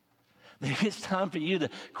class. Maybe it's time for you to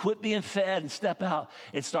quit being fed and step out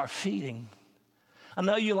and start feeding. I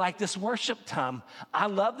know you like this worship time. I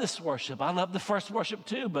love this worship. I love the first worship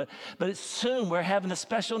too, but it's soon we're having a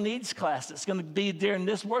special needs class that's going to be during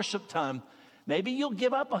this worship time. Maybe you'll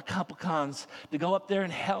give up a couple cons to go up there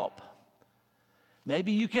and help.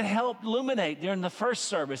 Maybe you can help illuminate during the first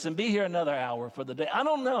service and be here another hour for the day. I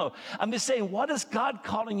don't know. I'm just saying, what is God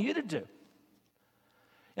calling you to do?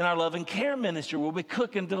 In our love and care ministry, where we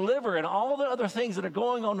cook and deliver and all the other things that are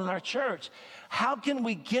going on in our church, how can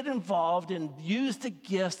we get involved and use the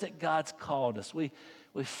gifts that God's called us? We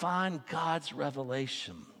find God's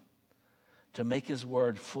revelation to make his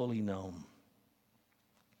word fully known.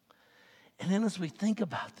 And then as we think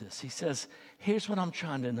about this, he says, here's what I'm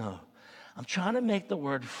trying to know. I'm trying to make the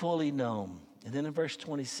word fully known. And then in verse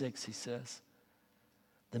 26, he says,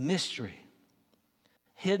 the mystery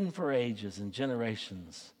hidden for ages and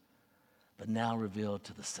generations, but now revealed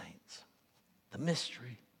to the saints. The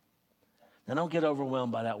mystery. Now, don't get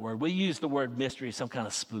overwhelmed by that word. We use the word mystery as some kind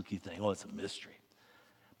of spooky thing. Oh, it's a mystery.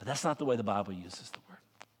 But that's not the way the Bible uses the word.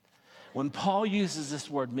 When Paul uses this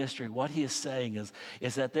word mystery, what he is saying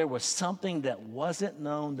is that there was something that wasn't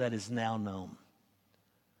known that is now known.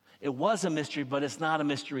 It was a mystery, but it's not a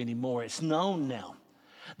mystery anymore. It's known now.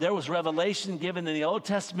 There was revelation given in the Old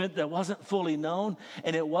Testament that wasn't fully known,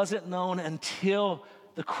 and it wasn't known until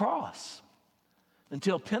the cross,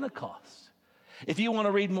 until Pentecost. If you want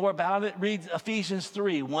to read more about it, read Ephesians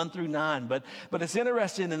 3, 1 through 9. But it's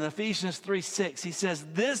interesting in Ephesians 3, 6, he says,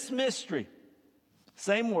 this mystery,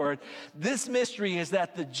 same word, this mystery is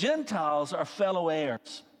that the Gentiles are fellow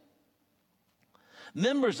heirs,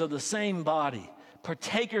 members of the same body,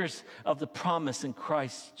 partakers of the promise in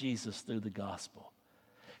Christ Jesus through the gospel.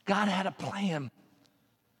 God had a plan.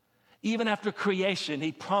 Even after creation,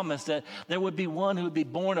 he promised that there would be one who would be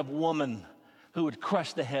born of woman who would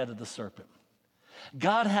crush the head of the serpent.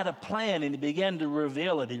 God had a plan, and he began to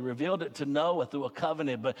reveal it. He revealed it to Noah through a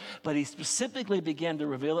covenant, but he specifically began to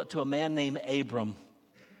reveal it to a man named Abram.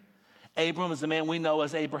 Abram is the man we know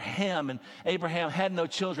as Abraham, and Abraham had no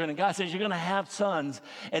children, and God says, you're going to have sons,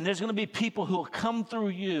 and there's going to be people who will come through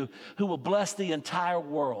you who will bless the entire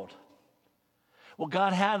world. Well,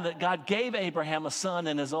 God gave Abraham a son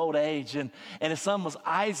in his old age, and his son was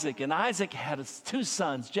Isaac, and Isaac had his two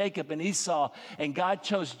sons, Jacob and Esau, and God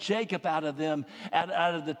chose Jacob out of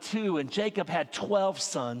the two, and Jacob had 12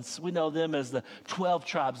 sons. We know them as the 12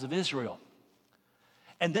 tribes of Israel.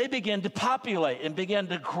 And they began to populate and began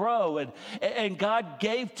to grow. And God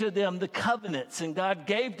gave to them the covenants. And God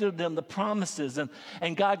gave to them the promises.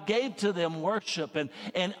 And God gave to them worship.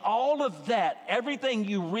 And all of that, everything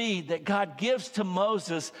you read that God gives to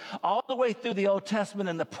Moses, all the way through the Old Testament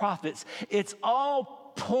and the prophets, it's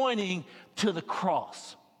all pointing to the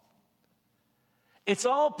cross. It's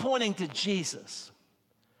all pointing to Jesus.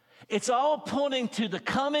 It's all pointing to the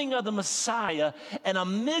coming of the Messiah, and a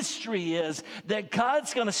mystery is that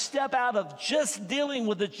God's going to step out of just dealing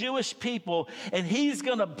with the Jewish people, and he's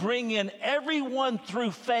going to bring in everyone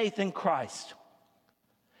through faith in Christ.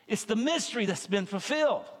 It's the mystery that's been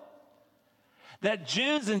fulfilled, that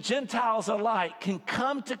Jews and Gentiles alike can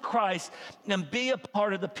come to Christ and be a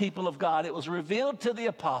part of the people of God. It was revealed to the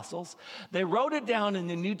apostles. They wrote it down in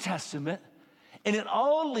the New Testament, and it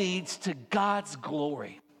all leads to God's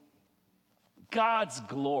glory. God's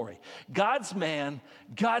glory, God's man,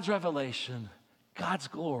 God's revelation, God's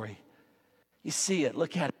glory. You see it.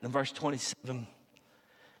 Look at it in verse 27.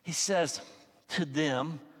 He says, to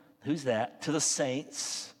them, who's that? To the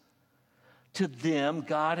saints. To them,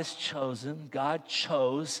 God has chosen, God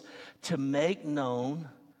chose to make known.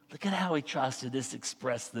 Look at how he tries to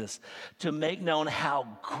express this. To make known how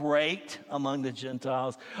great among the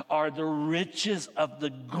Gentiles are the riches of the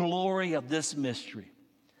glory of this mystery.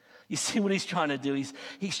 You see what he's trying to do?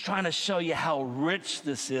 He's trying to show you how rich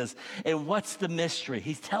this is. And what's the mystery?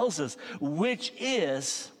 He tells us, which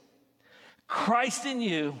is Christ in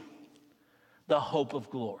you, the hope of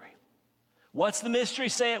glory. What's the mystery?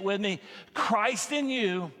 Say it with me. Christ in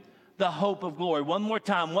you, the hope of glory. One more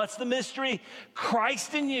time. What's the mystery?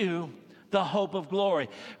 Christ in you, the hope of glory.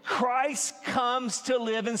 Christ comes to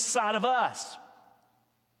live inside of us.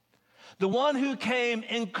 The one who came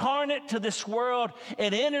incarnate to this world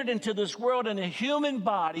and entered into this world in a human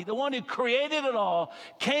body, the one who created it all,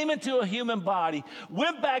 came into a human body,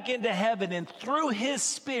 went back into heaven, and through his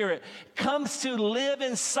Spirit comes to live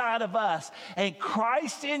inside of us. And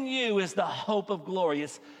Christ in you is the hope of glory.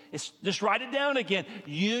 It's just write it down again.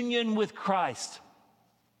 Union with Christ.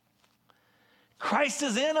 Christ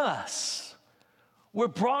is in us. We're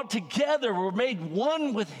brought together. We're made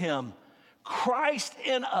one with him. Christ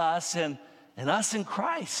in us and us in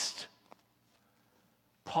Christ.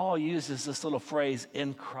 Paul uses this little phrase,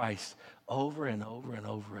 in Christ, over and over and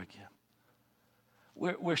over again.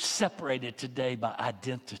 We're separated today by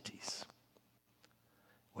identities.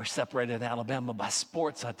 We're separated in Alabama by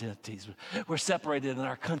sports identities. We're separated in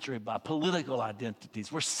our country by political identities.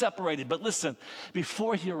 We're separated. But listen,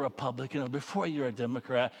 before you're a Republican or before you're a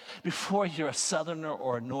Democrat, before you're a Southerner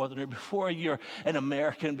or a Northerner, before you're an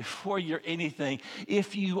American, before you're anything,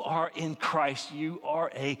 if you are in Christ, you are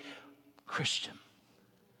a Christian.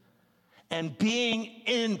 And being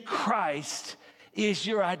in Christ is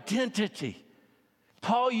your identity.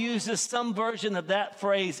 Paul uses some version of that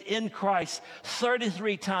phrase, in Christ,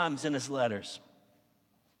 33 times in his letters.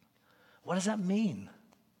 What does that mean?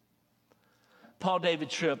 Paul David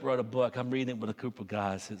Tripp wrote a book. I'm reading it with a group of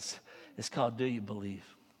guys. It's called Do You Believe?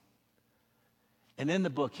 And in the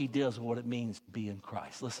book, he deals with what it means to be in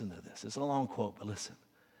Christ. Listen to this. It's a long quote, but listen.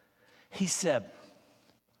 He said,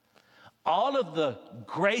 all of the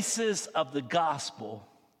graces of the gospel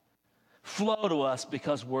flow to us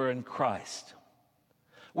because we're in Christ.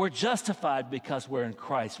 We're justified because we're in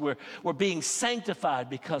Christ. We're being sanctified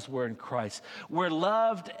because we're in Christ. We're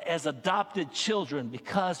loved as adopted children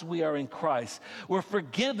because we are in Christ. We're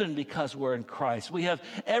forgiven because we're in Christ. We have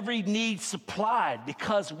every need supplied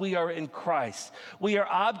because we are in Christ. We are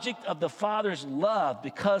object of the Father's love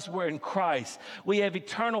because we're in Christ. We have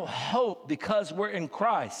eternal hope because we're in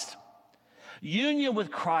Christ. Union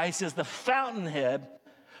with Christ is the fountainhead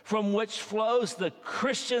from which flows the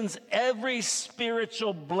Christian's every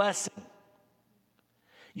spiritual blessing.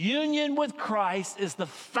 Union with Christ is the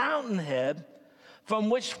fountainhead from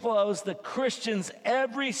which flows the Christian's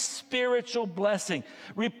every spiritual blessing.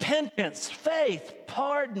 Repentance, faith,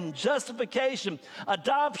 pardon, justification,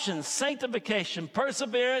 adoption, sanctification,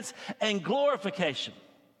 perseverance, and glorification.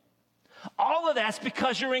 All of that's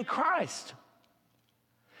because you're in Christ.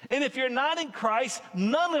 And if you're not in Christ,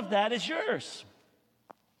 none of that is yours.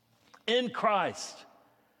 In Christ.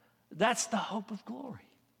 That's the hope of glory.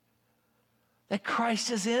 That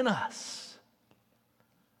Christ is in us.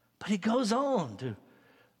 But he goes on to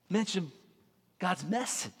mention God's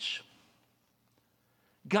message.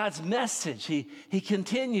 God's message. He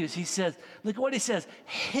continues. He says, look at what he says.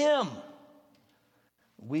 Him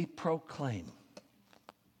we proclaim.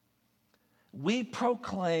 We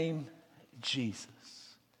proclaim Jesus.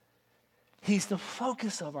 He's the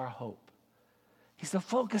focus of our hope. He's the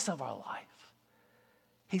focus of our life.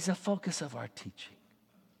 He's the focus of our teaching.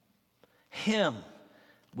 Him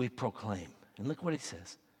we proclaim. And look what he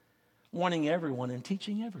says. Warning everyone and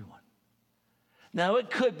teaching everyone. Now, it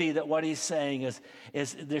could be that what he's saying is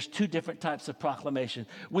there's two different types of proclamation.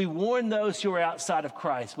 We warn those who are outside of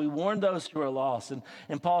Christ. We warn those who are lost.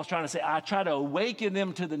 And Paul's trying to say, I try to awaken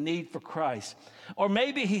them to the need for Christ. Or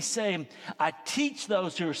maybe he's saying, I teach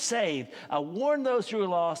those who are saved. I warn those who are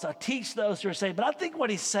lost. I teach those who are saved. But I think what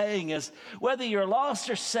he's saying is, whether you're lost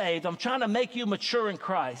or saved, I'm trying to make you mature in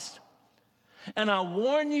Christ. And I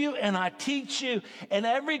warn you and I teach you. And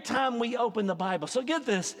every time we open the Bible, so get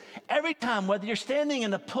this, every time, whether you're standing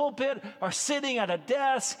in the pulpit or sitting at a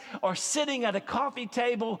desk or sitting at a coffee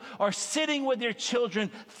table or sitting with your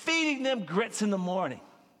children, feeding them grits in the morning,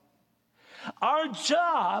 our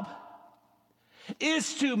job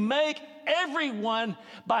is to make everyone,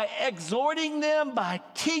 by exhorting them, by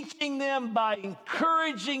teaching them, by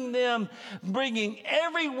encouraging them, bringing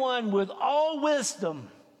everyone with all wisdom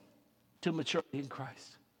to maturity in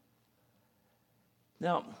Christ.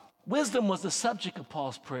 Now, wisdom was the subject of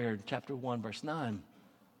Paul's prayer in chapter 1, verse 9.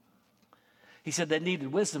 He said they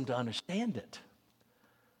needed wisdom to understand it.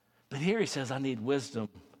 But here he says, I need wisdom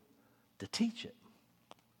to teach it.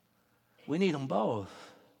 We need them both.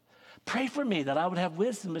 Pray for me that I would have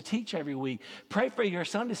wisdom to teach every week. Pray for your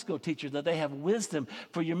Sunday school teachers that they have wisdom,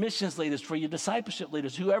 for your missions leaders, for your discipleship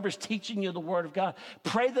leaders, whoever's teaching you the Word of God.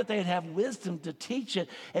 Pray that they'd have wisdom to teach it,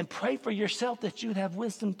 and pray for yourself that you'd have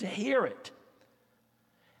wisdom to hear it.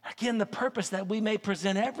 Again, the purpose that we may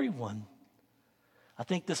present everyone. I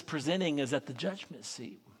think this presenting is at the judgment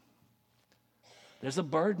seat. There's a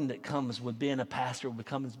burden that comes with being a pastor, that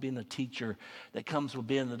comes being a teacher, that comes with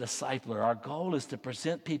being a discipler. Our goal is to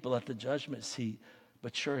present people at the judgment seat,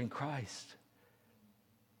 mature in Christ.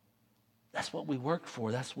 That's what we work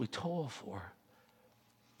for. That's what we toil for.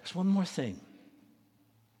 There's one more thing.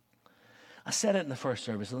 I said it in the first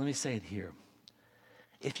service, and let me say it here.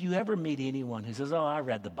 If you ever meet anyone who says, oh, I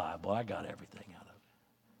read the Bible, I got everything out of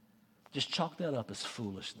it, just chalk that up as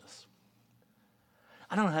foolishness.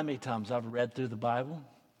 I don't know how many times I've read through the Bible.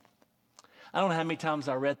 I don't know how many times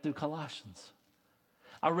I read through Colossians.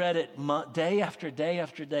 I read it day after day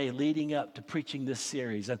after day leading up to preaching this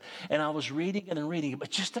series. And I was reading it and reading it. But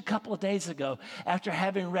just a couple of days ago, after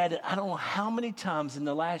having read it, I don't know how many times in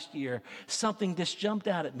the last year, something just jumped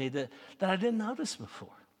out at me that I didn't notice before.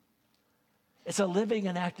 It's a living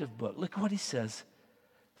and active book. Look what he says.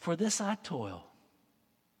 For this I toil,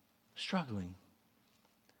 struggling.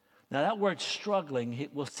 Now that word struggling,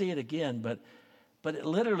 we'll see it again, but it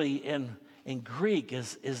literally in Greek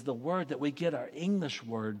is the word that we get our English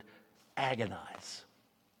word agonize.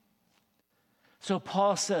 So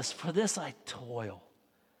Paul says, for this I toil.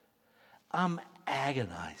 I'm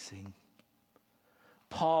agonizing.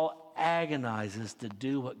 Paul agonizes to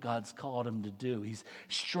do what God's called him to do. He's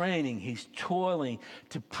straining, he's toiling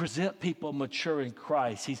to present people mature in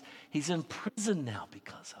Christ. He's in prison now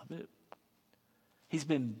because of it. He's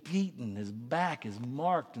been beaten. His back is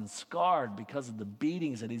marked and scarred because of the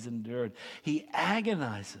beatings that he's endured. He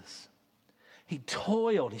agonizes. He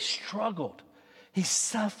toiled. He struggled. He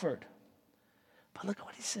suffered. But look at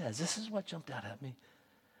what he says. This is what jumped out at me.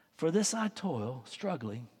 For this I toil,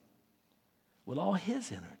 struggling, with all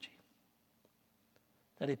his energy,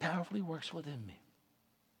 that he powerfully works within me.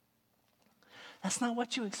 That's not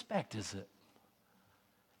what you expect, is it?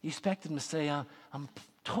 You expect him to say, I'm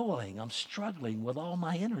toiling, I'm struggling with all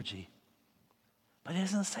my energy. But he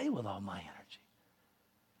doesn't say with all my energy.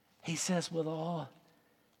 He says with all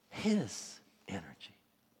his energy.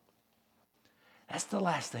 That's the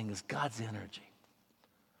last thing, is God's energy.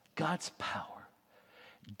 God's power.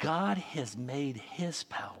 God has made his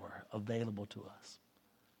power available to us.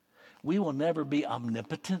 We will never be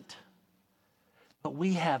omnipotent, but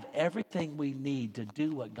we have everything we need to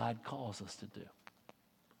do what God calls us to do.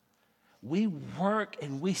 We work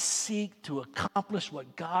and we seek to accomplish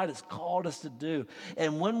what God has called us to do.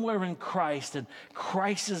 And when we're in Christ and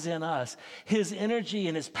Christ is in us, his energy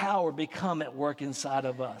and his power become at work inside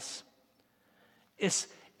of us.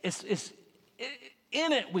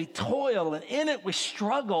 In it we toil, and in it we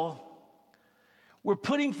struggle. We're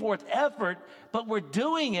putting forth effort, but we're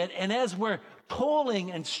doing it, and as we're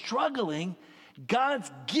toiling and struggling, God's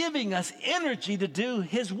giving us energy to do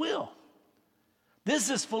his will. This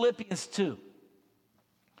is Philippians 2.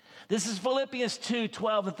 This is Philippians 2,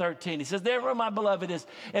 12 and 13. He says, therefore, my beloved, is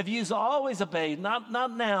if you always obey, not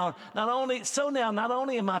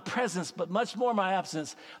only in my presence, but much more in my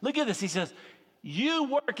absence. Look at this. He says, you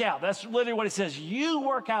work out. That's literally what he says. You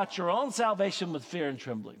work out your own salvation with fear and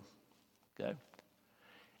trembling. Okay?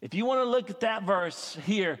 If you want to look at that verse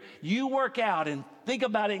here, you work out, and think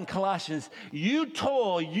about it in Colossians. You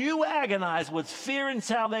toil, you agonize with fear and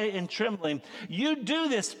salvation and trembling. You do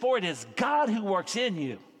this, for it is God who works in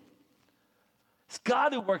you. It's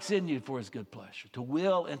God who works in you for his good pleasure, to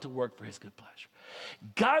will and to work for his good pleasure.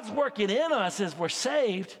 God's working in us as we're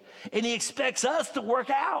saved, and he expects us to work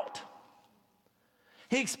out.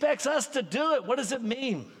 He expects us to do it. What does it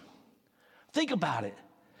mean? Think about it.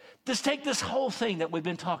 Just take this whole thing that we've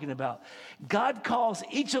been talking about. God calls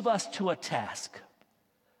each of us to a task.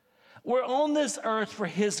 We're on this earth for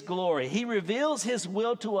his glory. He reveals his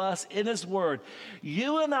will to us in his word.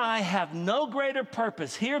 You and I have no greater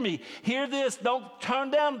purpose. Hear me. Hear this. Don't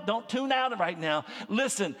tune out right now.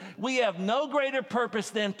 Listen, we have no greater purpose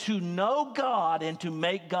than to know God and to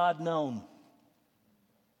make God known.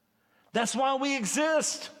 That's why we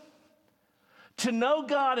exist. To know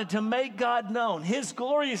God and to make God known. His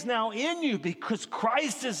glory is now in you because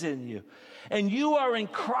Christ is in you. And you are in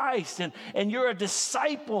Christ, and you're a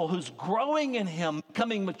disciple who's growing in him,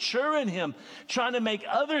 becoming mature in him, trying to make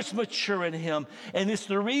others mature in him. And it's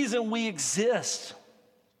the reason we exist.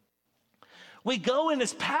 We go in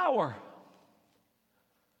his power.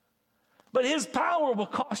 But his power will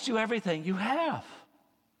cost you everything you have.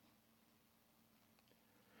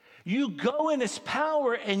 You go in his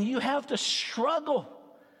power and you have to struggle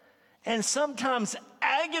and sometimes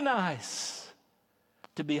agonize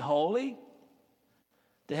to be holy,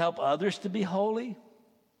 to help others to be holy,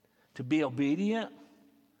 to be obedient.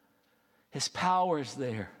 His power is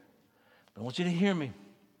there. But I want you to hear me.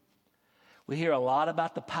 We hear a lot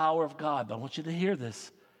about the power of God, but I want you to hear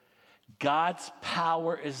this. God's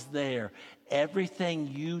power is there.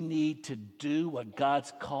 Everything you need to do what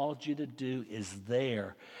God's called you to do is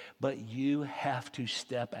there, but you have to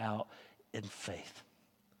step out in faith.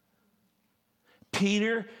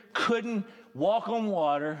 Peter couldn't walk on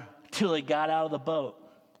water till he got out of the boat.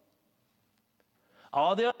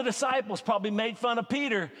 All the other disciples probably made fun of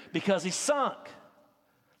Peter because he sunk.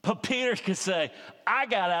 But Peter could say, I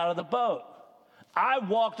got out of the boat. I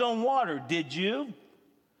walked on water. Did you?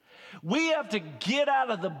 We have to get out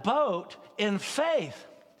of the boat in faith.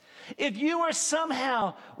 If you are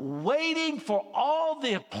somehow waiting for all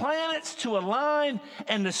the planets to align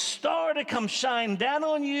and the star to come shine down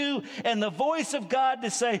on you and the voice of God to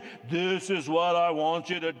say, this is what I want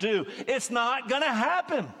you to do, it's not going to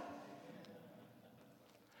happen.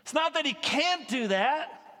 It's not that he can't do that.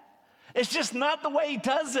 It's just not the way he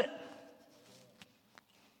does it.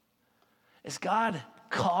 Is God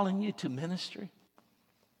calling you to ministry?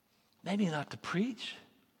 Maybe not to preach,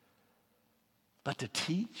 but to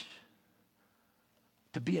teach,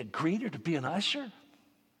 to be a greeter, to be an usher.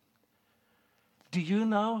 Do you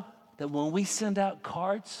know that when we send out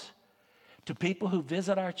cards to people who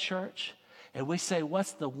visit our church and we say,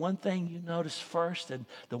 what's the one thing you noticed first and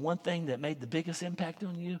the one thing that made the biggest impact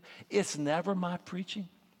on you? It's never my preaching.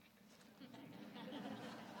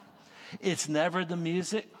 It's never the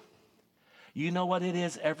music. You know what it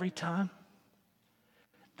is every time?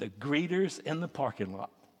 The greeters in the parking lot.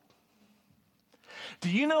 Do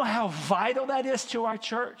you know how vital that is to our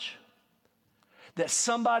church? That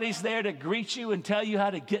somebody's there to greet you and tell you how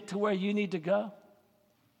to get to where you need to go?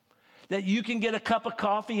 That you can get a cup of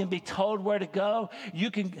coffee and be told where to go? You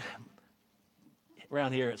can,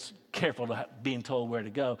 around here it's careful to being told where to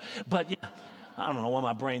go. But yeah, I don't know why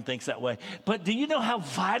my brain thinks that way. But do you know how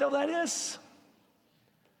vital that is?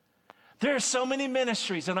 There are so many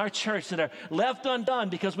ministries in our church that are left undone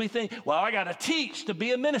because we think, well, I got to teach to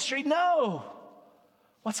be a ministry. No.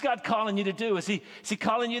 What's God calling you to do? Is he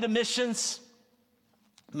calling you to missions?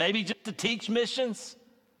 Maybe just to teach missions?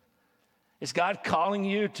 Is God calling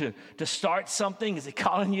you to start something? Is he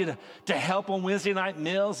calling you to help on Wednesday night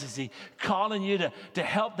meals? Is he calling you to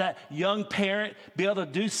help that young parent be able to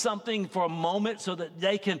do something for a moment so that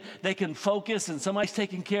they can focus and somebody's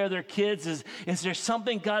taking care of their kids? Is there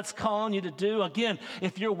something God's calling you to do? Again,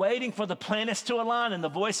 if you're waiting for the planets to align and the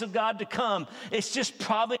voice of God to come, it's just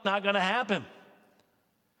probably not going to happen.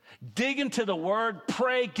 Dig into the word,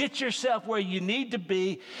 pray, get yourself where you need to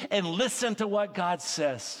be, and listen to what God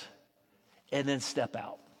says. and then step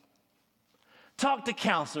out. Talk to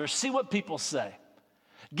counselors, see what people say.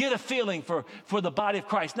 Get a feeling for the body of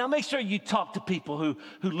Christ. Now make sure you talk to people who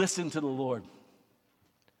listen to the Lord.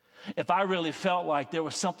 If I really felt like there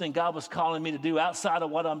was something God was calling me to do outside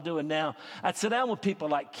of what I'm doing now, I'd sit down with people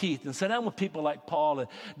like Keith and sit down with people like Paul and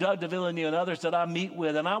Doug DeVilleneuve and others that I meet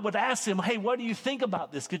with, and I would ask them, hey, what do you think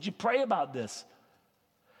about this? Could you pray about this?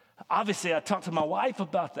 Obviously, I talked to my wife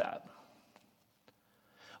about that.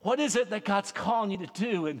 What is it that God's calling you to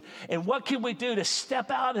do, and what can we do to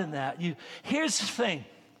step out in that? Here's the thing.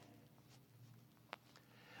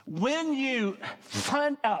 When you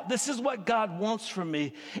find out this is what God wants from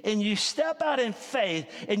me, and you step out in faith,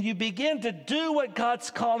 and you begin to do what God's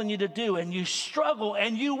calling you to do, and you struggle,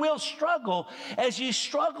 and you will struggle, as you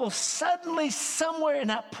struggle, suddenly somewhere in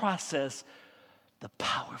that process, the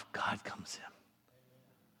power of God comes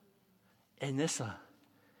in. And it's a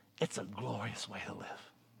glorious way to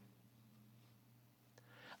live.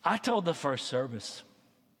 I told the first service,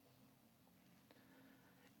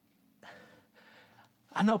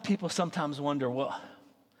 I know people sometimes wonder, well,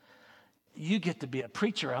 you get to be a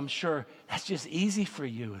preacher. I'm sure that's just easy for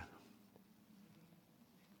you.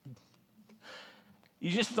 You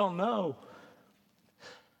just don't know.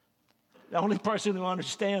 The only person who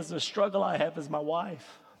understands the struggle I have is my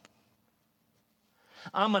wife.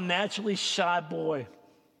 I'm a naturally shy boy.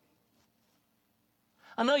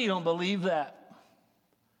 I know you don't believe that.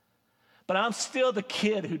 But I'm still the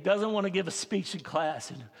kid who doesn't want to give a speech in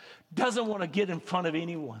class and doesn't want to get in front of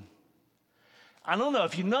anyone. I don't know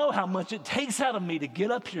if you know how much it takes out of me to get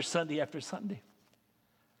up here Sunday after Sunday.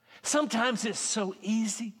 Sometimes it's so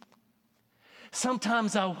easy.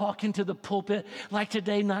 Sometimes I walk into the pulpit like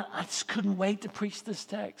today night, I just couldn't wait to preach this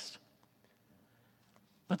text.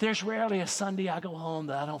 But there's rarely a Sunday I go home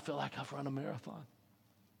that I don't feel like I've run a marathon.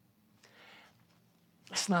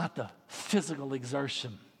 It's not the physical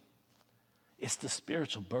exertion. It's the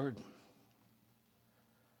spiritual burden.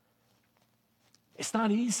 It's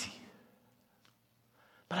not easy.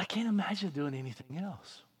 But I can't imagine doing anything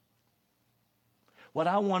else. What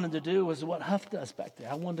I wanted to do was what Huff does back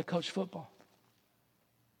there. I wanted to coach football.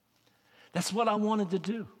 That's what I wanted to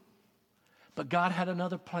do. But God had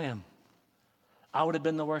another plan. I would have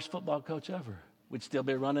been the worst football coach ever. We'd still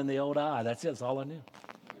be running the old I. That's it. That's all I knew.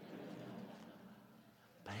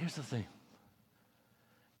 But here's the thing.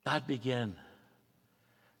 God began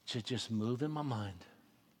to just move in my mind.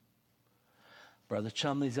 Brother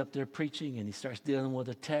Chumley's up there preaching, and he starts dealing with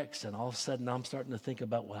a text, and all of a sudden I'm starting to think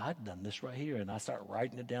about, well, I've done this right here, and I start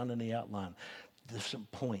writing it down in the outline,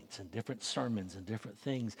 different points and different sermons and different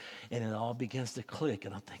things, and it all begins to click,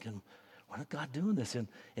 and I'm thinking, when is God doing this? And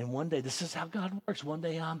one day, this is how God works. One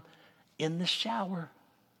day I'm in the shower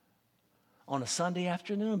on a Sunday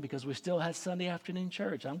afternoon, because we still had Sunday afternoon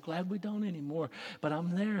church. I'm glad we don't anymore, but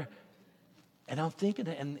I'm there. And I'm thinking,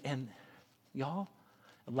 and y'all,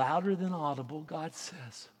 louder than audible, God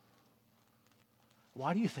says,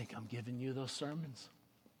 why do you think I'm giving you those sermons?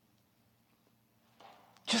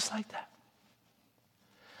 Just like that.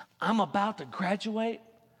 I'm about to graduate.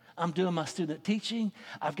 I'm doing my student teaching.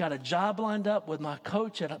 I've got a job lined up with my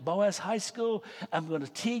coach at Boaz High School. I'm going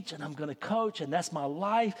to teach and I'm going to coach, and that's my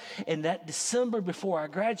life. And that December before I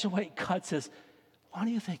graduate, God says, why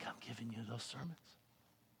do you think I'm giving you those sermons?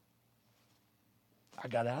 I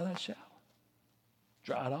got out of that shower,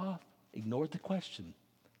 dried off, ignored the question,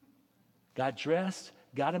 got dressed,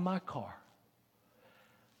 got in my car,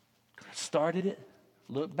 started it,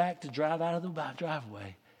 looked back to drive out of the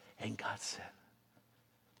driveway, and God said,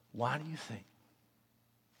 why do you think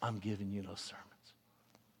I'm giving you those sermons?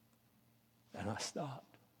 And I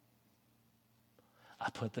stopped. I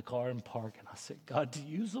put the car in park, and I said, God, do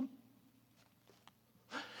you use them?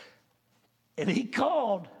 And he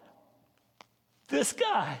called this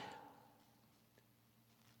guy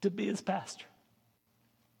to be his pastor.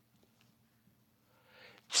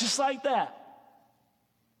 Just like that.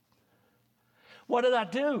 What did I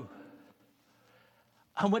do?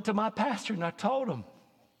 I went to my pastor and I told him.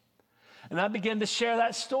 And I began to share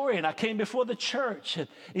that story, and I came before the church. And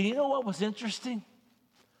you know what was interesting?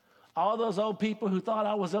 All those old people who thought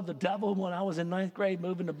I was of the devil when I was in 9th grade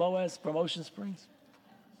moving to Boaz from Ocean Springs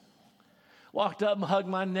walked up and hugged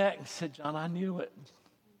my neck and said, John, I knew it.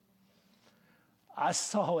 I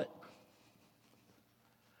saw it.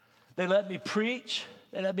 They let me preach.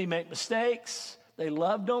 They let me make mistakes. They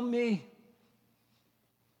loved on me.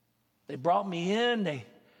 They brought me in.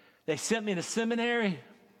 They sent me to seminary.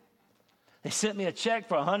 They sent me a check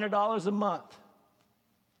for $100 a month.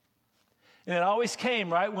 And it always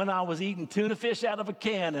came right when I was eating tuna fish out of a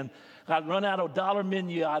can and I'd run out of dollar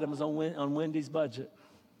menu items on Wendy's budget.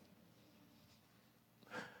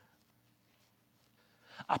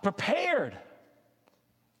 I prepared.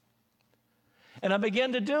 And I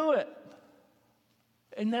began to do it.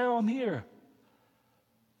 And now I'm here.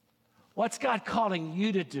 What's God calling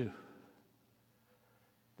you to do?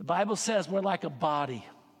 The Bible says we're like a body.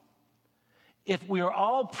 If we are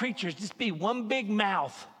all preachers, just be one big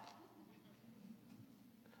mouth.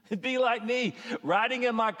 It'd be like me riding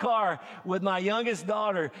in my car with my youngest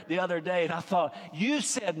daughter the other day, and I thought, you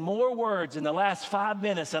said more words in the last 5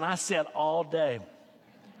 minutes than I said all day.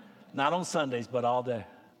 Not on Sundays, but all day.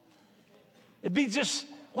 It'd be just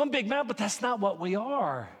one big mouth, but that's not what we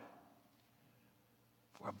are.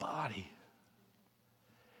 We're a body.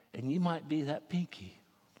 And you might be that pinky,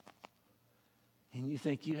 and you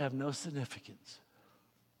think you have no significance.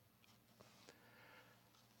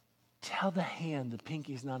 Tell the hand the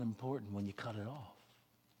pinky's not important when you cut it off.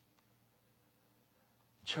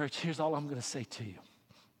 Church, here's all I'm going to say to you.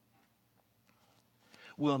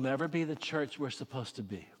 We'll never be the church we're supposed to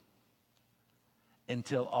be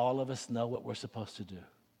until all of us know what we're supposed to do,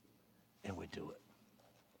 and we do it.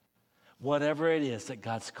 Whatever it is that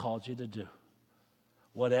God's called you to do,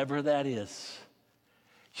 whatever that is,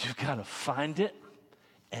 you've got to find it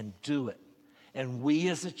and do it. And we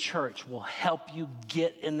as a church will help you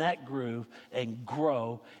get in that groove and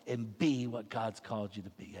grow and be what God's called you to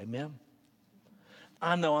be. Amen?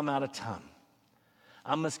 I know I'm out of time.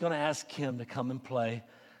 I'm just going to ask Kim to come and play.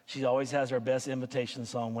 She always has her best invitation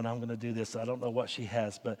song when I'm going to do this. I don't know what she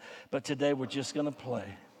has, but today we're just going to play.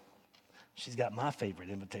 She's got my favorite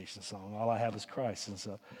invitation song. All I have is Christ. And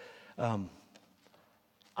so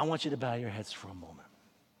I want you to bow your heads for a moment.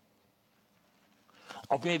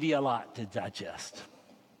 I'll give you a lot to digest.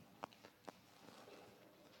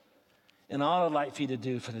 And all I'd like for you to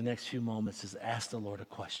do for the next few moments is ask the Lord a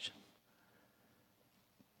question.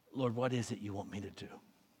 Lord, what is it you want me to do?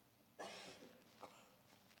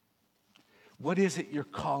 What is it you're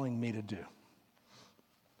calling me to do?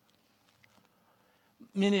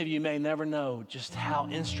 Many of you may never know just how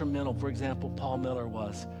instrumental, for example, Paul Miller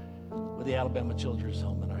was with the Alabama Children's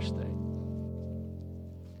Home in our state.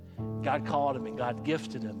 God called him and God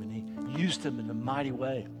gifted him and he used him in a mighty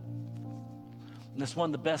way. And it's one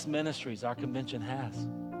of the best ministries our convention has.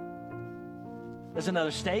 There's another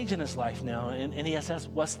stage in his life now, and he has asked,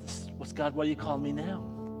 what's God, what do you call me now?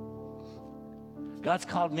 God's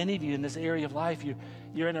called many of you in this area of life.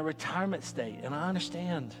 You're in a retirement state, and I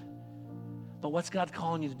understand. But what's God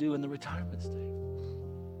calling you to do in the retirement state?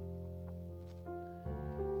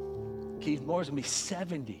 Keith Moore's going to be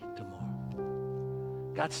 70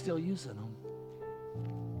 tomorrow. God's still using them.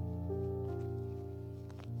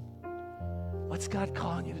 What's God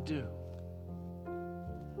calling you to do?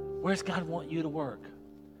 Where's God want you to work?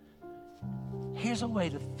 Here's a way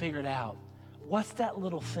to figure it out. What's that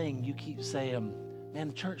little thing you keep saying, man,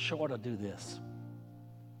 the church sure ought to do this.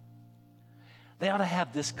 They ought to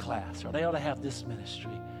have this class, or they ought to have this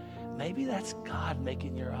ministry. Maybe that's God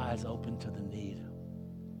making your eyes open to the need.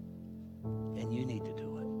 And you need to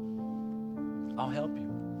do it. I'll help you.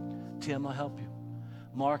 Tim will help you.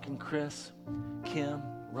 Mark and Chris, Kim,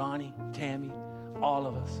 Ronnie, Tammy, all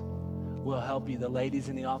of us will help you. The ladies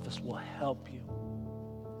in the office will help you.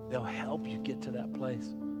 They'll help you get to that place.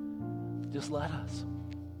 Just let us.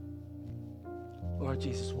 Lord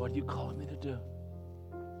Jesus, what are you calling me to do?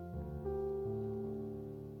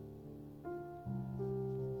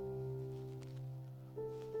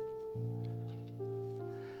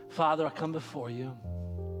 Father, I come before you.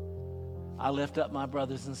 I lift up my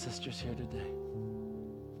brothers and sisters here today.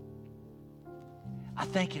 I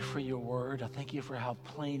thank you for your word. I thank you for how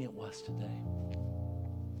plain it was today.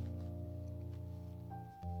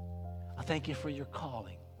 I thank you for your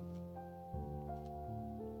calling.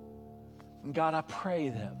 And God, I pray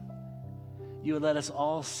that you would let us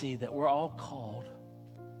all see that we're all called.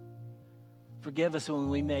 Forgive us when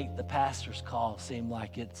we make the pastor's call seem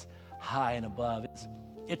like it's high and above.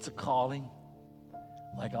 It's a calling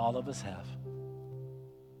like all of us have.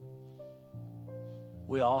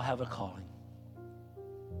 We all have a calling.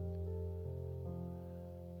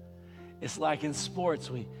 It's like in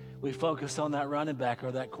sports, we focus on that running back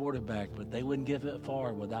or that quarterback, but they wouldn't get it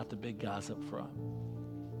far without the big guys up front.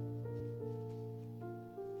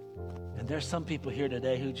 And there's some people here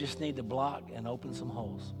today who just need to block and open some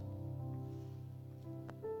holes.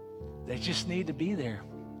 They just need to be there.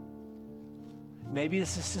 Maybe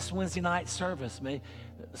it's just this Wednesday night service, maybe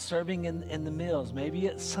serving in the mills. Maybe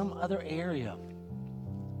it's some other area.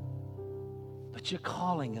 But you're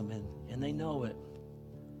calling them and they know it.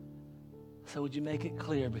 So would you make it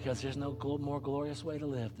clear, because there's no more glorious way to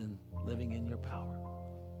live than living in your power.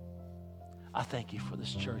 I thank you for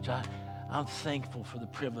this church. I'm thankful for the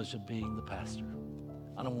privilege of being the pastor.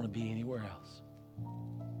 I don't want to be anywhere else.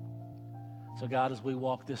 So God, as we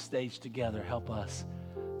walk this stage together, help us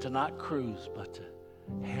to not cruise, but to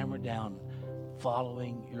hammer down,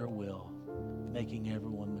 following your will, making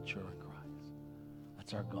everyone mature in Christ.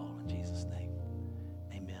 That's our goal in Jesus' name.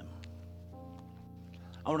 Amen.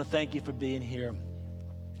 I want to thank you for being here.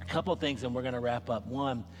 A couple of things, and we're going to wrap up.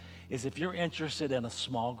 One is if you're interested in a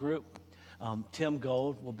small group, Tim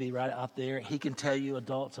Gold will be right out there. He can tell you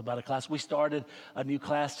adults about a class. We started a new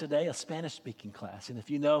class today, a Spanish-speaking class. And if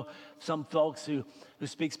you know some folks who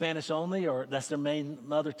speak Spanish only or that's their main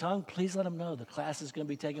mother tongue, please let them know. The class is going to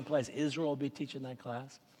be taking place. Israel will be teaching that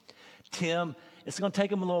class. Tim, it's going to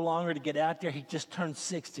take him a little longer to get out there. He just turned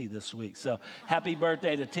 60 this week. So happy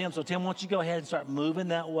birthday to Tim. So Tim, why don't you go ahead and start moving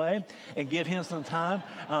that way and give him some time.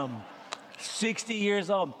 60 years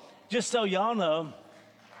old. Just so y'all know,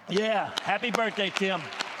 yeah, happy birthday, Tim.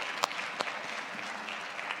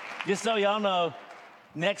 Just so y'all know,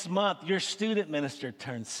 next month, your student minister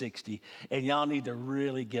turns 60, and y'all need to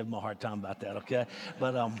really give him a hard time about that, okay?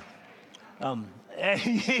 But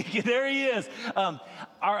there he is.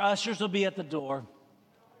 Our ushers will be at the door.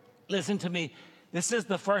 Listen to me. This is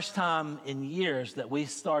the first time in years that we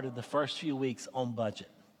started the first few weeks on budget.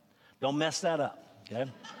 Don't mess that up,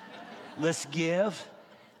 okay? Let's give.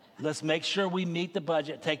 Let's make sure we meet the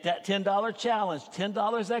budget. Take that $10 challenge,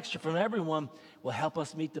 $10 extra from everyone will help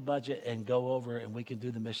us meet the budget and go over, and we can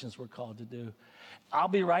do the missions we're called to do. I'll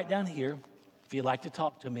be right down here. If you'd like to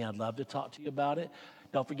talk to me, I'd love to talk to you about it.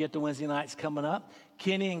 Don't forget the Wednesday nights coming up.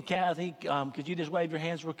 Kenny and Kathy, could you just wave your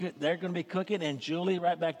hands? They're going to be cooking. And Julie,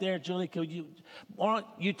 right back there. Julie, could you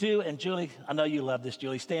two and Julie, I know you love this,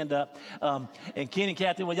 Julie, stand up. And Kenny and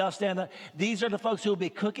Kathy, will y'all stand up? These are the folks who will be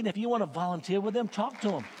cooking. If you want to volunteer with them, talk to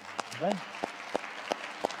them. Okay?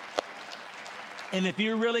 And if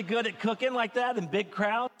you're really good at cooking like that in big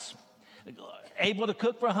crowds, able to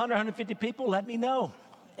cook for 100, 150 people, let me know.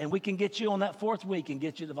 And we can get you on that fourth week and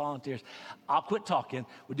get you the volunteers. I'll quit talking.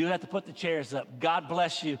 We do have to put the chairs up. God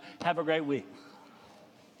bless you. Have a great week.